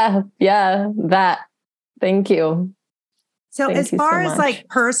great. Yeah. That. Thank you. So as far as like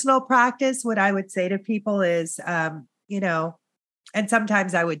personal practice, what I would say to people is, and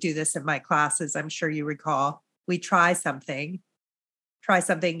sometimes I would do this in my classes, I'm sure you recall, we try something,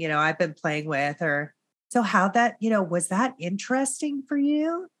 I've been playing with, or So how that, was that interesting for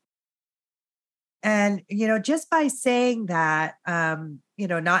you? And, just by saying that,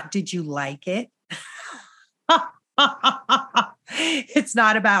 not did you like it? It's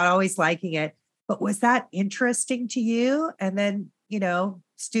not about always liking it, but was that interesting to you? And then,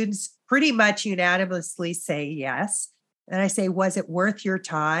 students pretty much unanimously say yes. And I say, was it worth your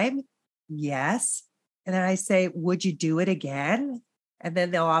time? Yes. And then I say, would you do it again? And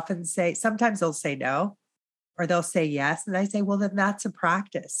then they'll often say, sometimes they'll say no, or they'll say yes. And I say, well, then that's a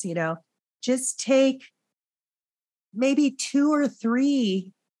practice, just take maybe 2 or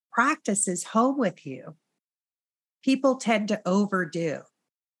 3 practices home with you. People tend to overdo.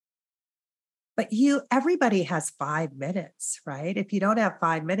 But everybody has 5 minutes, right? If you don't have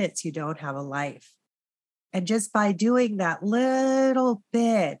 5 minutes, you don't have a life. And just by doing that little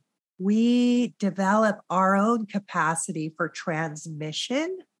bit, we develop our own capacity for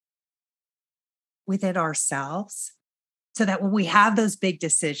transmission within ourselves so that when we have those big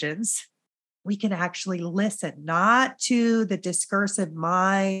decisions, we can actually listen, not to the discursive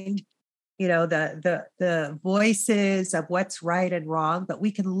mind, the voices of what's right and wrong, but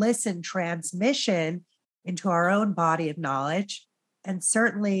we can listen transmission into our own body of knowledge. And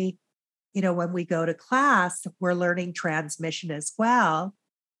certainly, when we go to class, we're learning transmission as well.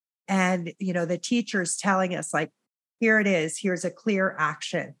 And, the teacher's telling us, like, here it is, here's a clear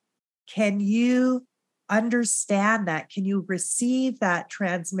action. Can you understand that? Can you receive that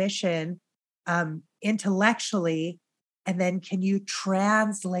transmission intellectually? And then can you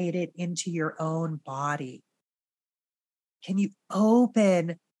translate it into your own body? Can you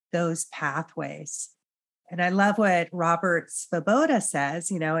open those pathways? And I love what Robert Svoboda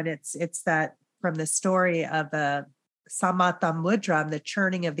says, and it's that from the story of the Samata Mudram, the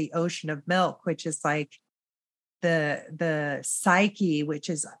churning of the ocean of milk, which is like the psyche, which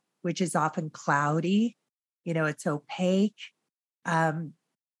is often cloudy, it's opaque.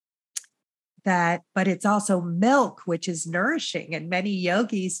 But it's also milk, which is nourishing, and many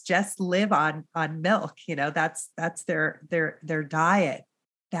yogis just live on milk. That's their diet.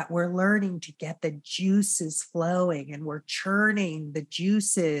 That we're learning to get the juices flowing, and we're churning the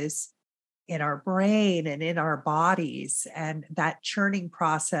juices in our brain and in our bodies, and that churning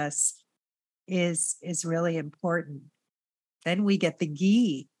process is really important. Then we get the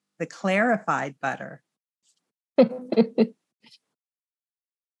ghee, the clarified butter.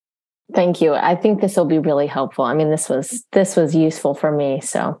 Thank you. I think this will be really helpful. I mean, this was useful for me.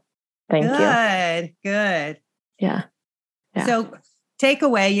 So thank you. Good. Yeah. So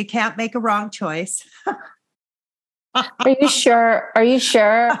takeaway, you can't make a wrong choice. Are you sure?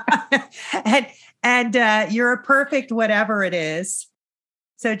 and you're a perfect whatever it is.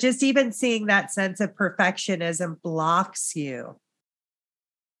 So just even seeing that sense of perfectionism blocks you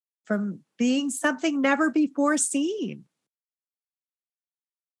from being something never before seen.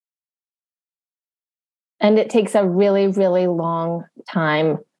 And it takes a really, really long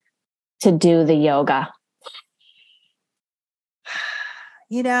time to do the yoga.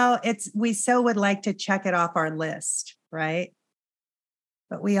 We so would like to check it off our list, right?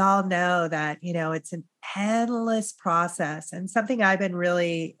 But we all know that, it's an endless process, and something I've been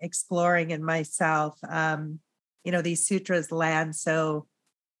really exploring in myself. These sutras land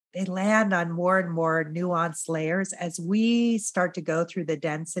on more and more nuanced layers as we start to go through the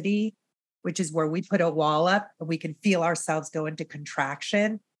density, which is where we put a wall up and we can feel ourselves go into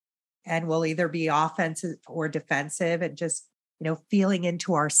contraction, and we'll either be offensive or defensive, and just, feeling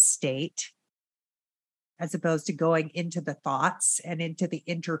into our state as opposed to going into the thoughts and into the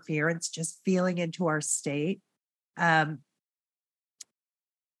interference, just feeling into our state.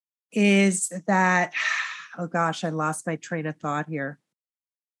 Is that, oh gosh, I lost my train of thought here.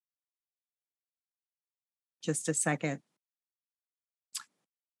 Just a second.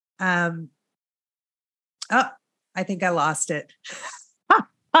 I think I lost it.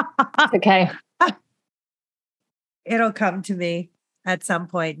 Okay. It'll come to me at some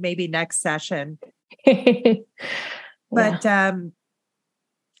point, maybe next session. But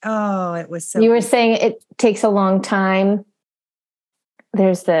it was so. You were saying it takes a long time.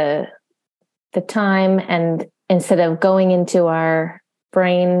 There's the time, and instead of going into our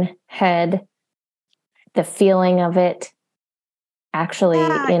brain head, the feeling of it actually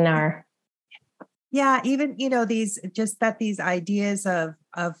in our. Yeah, even these ideas of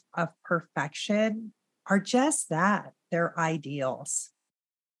perfection are just that. They're ideals.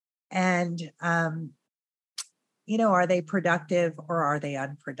 And are they productive or are they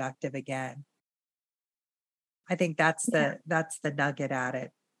unproductive again? I think that's the nugget at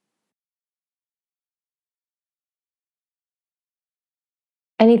it.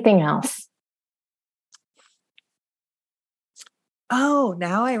 Anything else? Oh,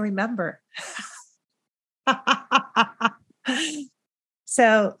 now I remember.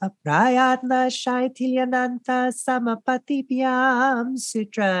 So, Prayatna Shaitilyananta Samapatibhyam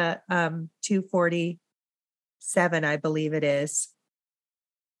Sutra 247, I believe it is.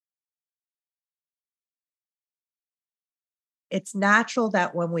 It's natural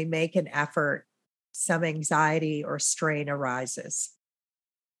that when we make an effort, some anxiety or strain arises.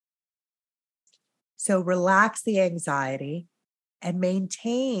 So relax the anxiety and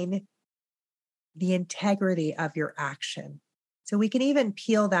maintain the integrity of your action. So we can even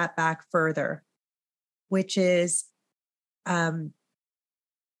peel that back further, which is, we're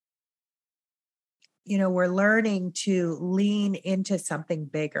learning to lean into something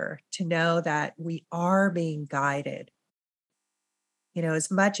bigger, to know that we are being guided. As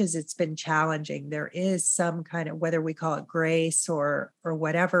much as it's been challenging, there is some kind of, whether we call it grace or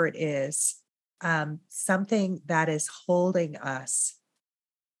whatever it is, something that is holding us.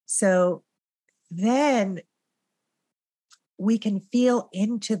 So then we can feel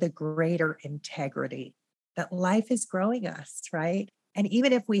into the greater integrity that life is growing us, right? And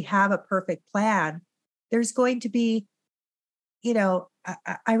even if we have a perfect plan, there's going to be,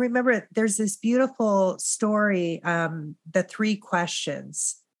 I remember there's this beautiful story, The Three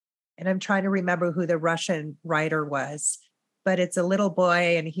Questions, and I'm trying to remember who the Russian writer was, but it's a little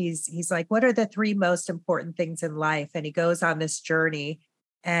boy and he's like, what are the three most important things in life? And he goes on this journey,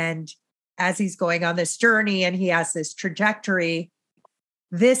 and as he's going on this journey and he has this trajectory,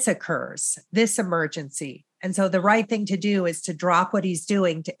 this occurs, this emergency. And so the right thing to do is to drop what he's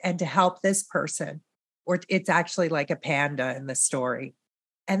doing and to help this person. Or it's actually like a panda in the story.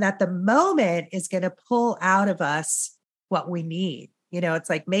 And that the moment is going to pull out of us what we need. It's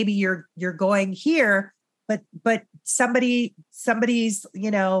like maybe you're going here, but somebody's,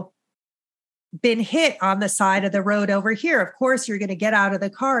 been hit on the side of the road over here. Of course, you're going to get out of the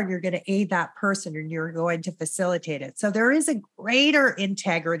car and you're going to aid that person and you're going to facilitate it. So there is a greater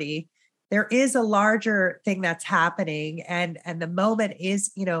integrity. There is a larger thing that's happening, and the moment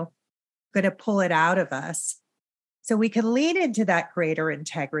is, going to pull it out of us. So we can lean into that greater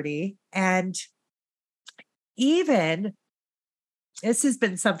integrity. And even this has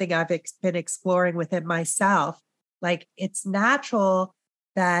been something I've been exploring within myself. Like, it's natural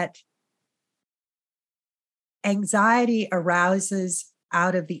that anxiety arouses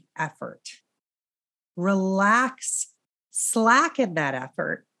out of the effort. Relax, slacken that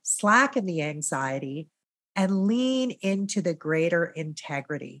effort, slacken the anxiety, and lean into the greater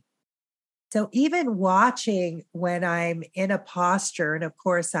integrity. So even watching when I'm in a posture, and of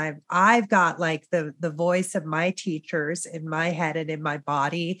course I've got like the voice of my teachers in my head and in my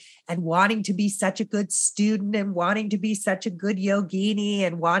body, and wanting to be such a good student and wanting to be such a good yogini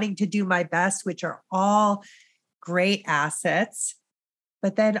and wanting to do my best, which are all great assets.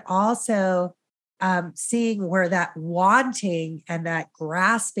 But then also seeing where that wanting and that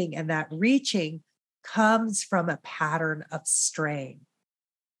grasping and that reaching comes from a pattern of strain.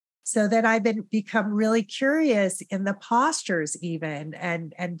 So then I've become really curious in the postures even,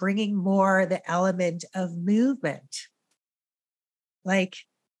 and bringing more the element of movement. Like,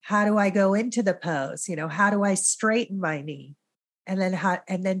 how do I go into the pose? How do I straighten my knee? And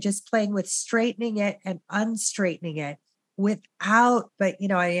then just playing with straightening it and unstraightening it without, but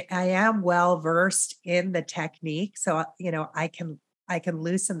I am well versed in the technique. So, I can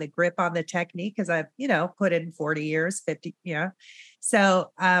loosen the grip on the technique because I've, put in 40 years, 50,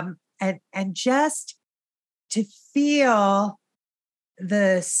 So, and just to feel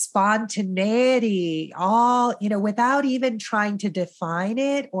the spontaneity, all, without even trying to define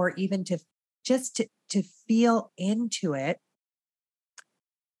it or even to feel into it.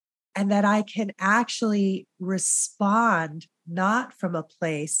 And that I can actually respond not from a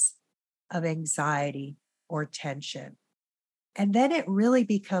place of anxiety or tension. And then it really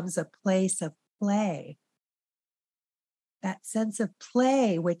becomes a place of play. That sense of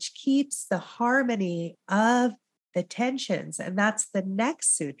play, which keeps the harmony of the tensions. And that's the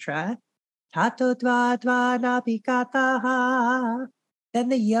next sutra. Tato dva dva napikataha. Then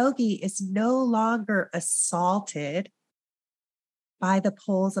the yogi is no longer assaulted by the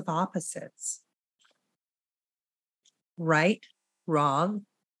poles of opposites. Right, wrong,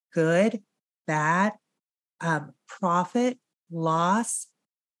 good, bad, profit, loss,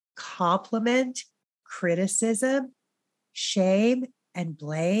 compliment, criticism, shame, and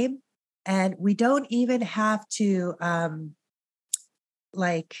blame. And we don't even have to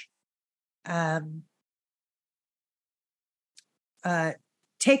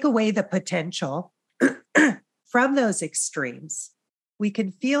take away the potential from those extremes. We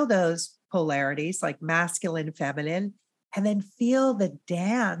can feel those polarities like masculine, feminine, and then feel the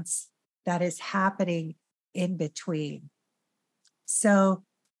dance that is happening in between. So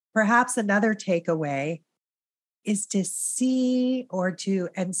perhaps another takeaway is to see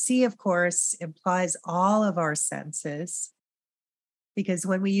and see, of course, implies all of our senses, because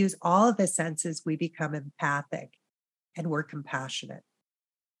when we use all of the senses, we become empathic and we're compassionate.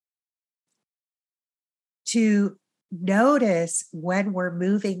 To notice when we're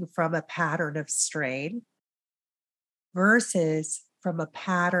moving from a pattern of strain versus from an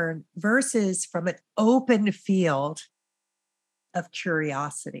open field of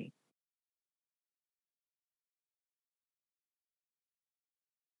curiosity.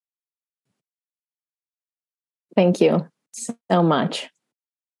 Thank you so much.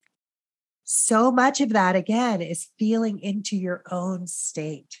 So much of that, again, is feeling into your own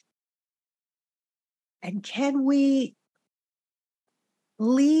state. And can we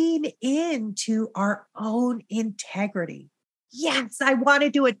lean into our own integrity? Yes, I want to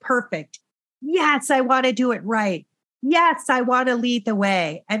do it perfect. Yes, I want to do it right. Yes, I want to lead the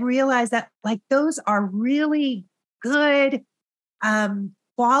way, and realize that those are really good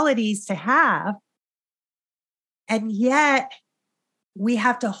qualities to have. And yet we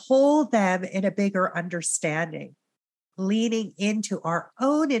have to hold them in a bigger understanding, leaning into our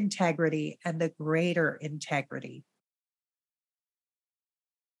own integrity and the greater integrity.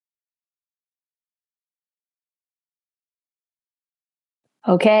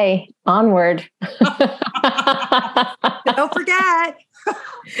 Okay, onward. Don't forget.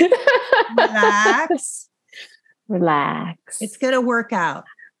 Relax. Relax. It's going to work out.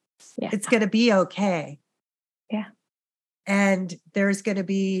 Yeah. It's going to be okay. Yeah. And there's going to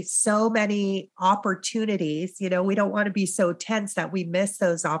be so many opportunities. We don't want to be so tense that we miss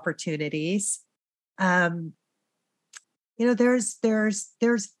those opportunities. There's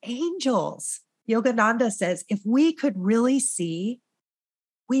angels. Yogananda says, if we could really see,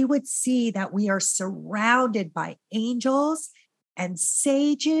 we would see that we are surrounded by angels and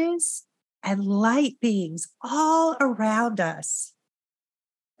sages and light beings all around us.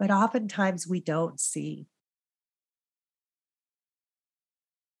 But oftentimes we don't see.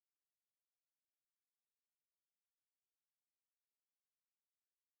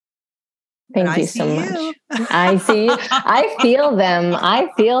 Thank you so much. I see. I feel them.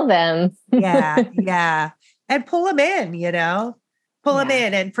 Yeah. And pull them in, pull them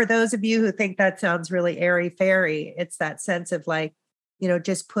in. And for those of you who think that sounds really airy-fairy, it's that sense of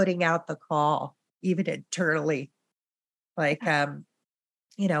just putting out the call, even internally. And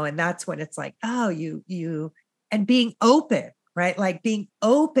that's when it's and being open, right? Being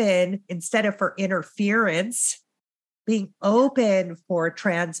open instead of for interference, being open for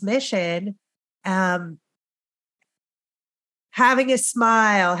transmission, having a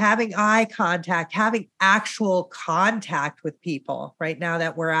smile, having eye contact, having actual contact with people. Right now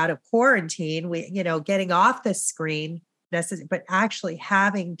that we're out of quarantine, getting off the screen, but actually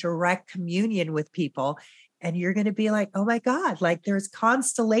having direct communion with people. And you're going to be like, oh my God, there's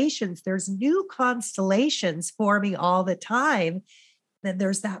constellations, there's new constellations forming all the time. Then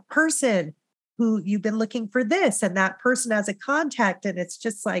there's that person who you've been looking for this, and that person has a contact. And it's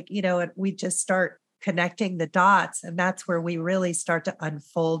just and we just start connecting the dots. And that's where we really start to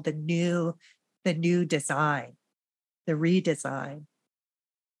unfold the new design, the redesign.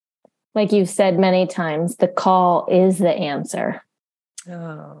 Like you've said many times, the call is the answer.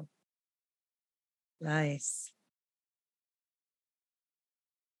 Oh, nice.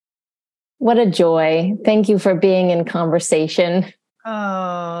 What a joy. Thank you for being in conversation.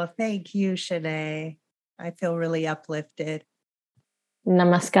 Oh, thank you, Shanae. I feel really uplifted.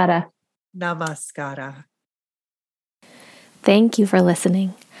 Namaskara. Namaskara. Thank you for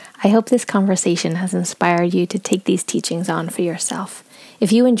listening. I hope this conversation has inspired you to take these teachings on for yourself.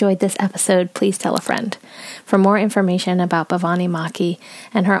 If you enjoyed this episode, please tell a friend. For more information about Bhavani Maki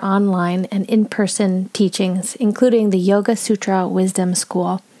and her online and in-person teachings, including the Yoga Sutra Wisdom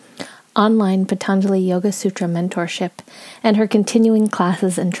School, online Patanjali Yoga Sutra mentorship, and her continuing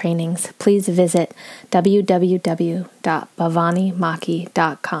classes and trainings, please visit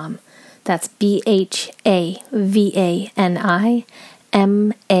www.bhavanimaki.com. That's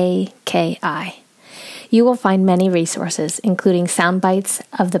BHAVANIMAKI. You will find many resources, including sound bites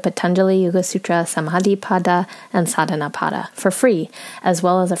of the Patanjali Yoga Sutra Samadhi Pada and Sadhana Pada for free, as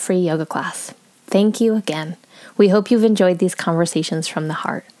well as a free yoga class. Thank you again. We hope you've enjoyed these conversations from the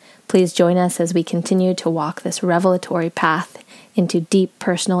heart. Please join us as we continue to walk this revelatory path into deep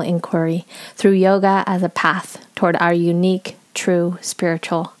personal inquiry through yoga as a path toward our unique, true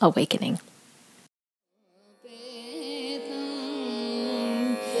spiritual awakening.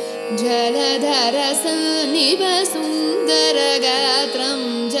 जलधरसन्निभसुन्दरगात्रं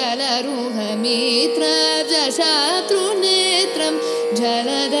जलरुहमित्रजशात्रुनेत्रं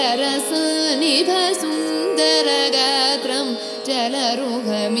जलधरसन्निभसुन्दरगात्रं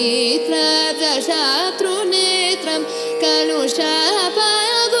जलरुहमित्रजशात्रुनेत्रं कलुषापा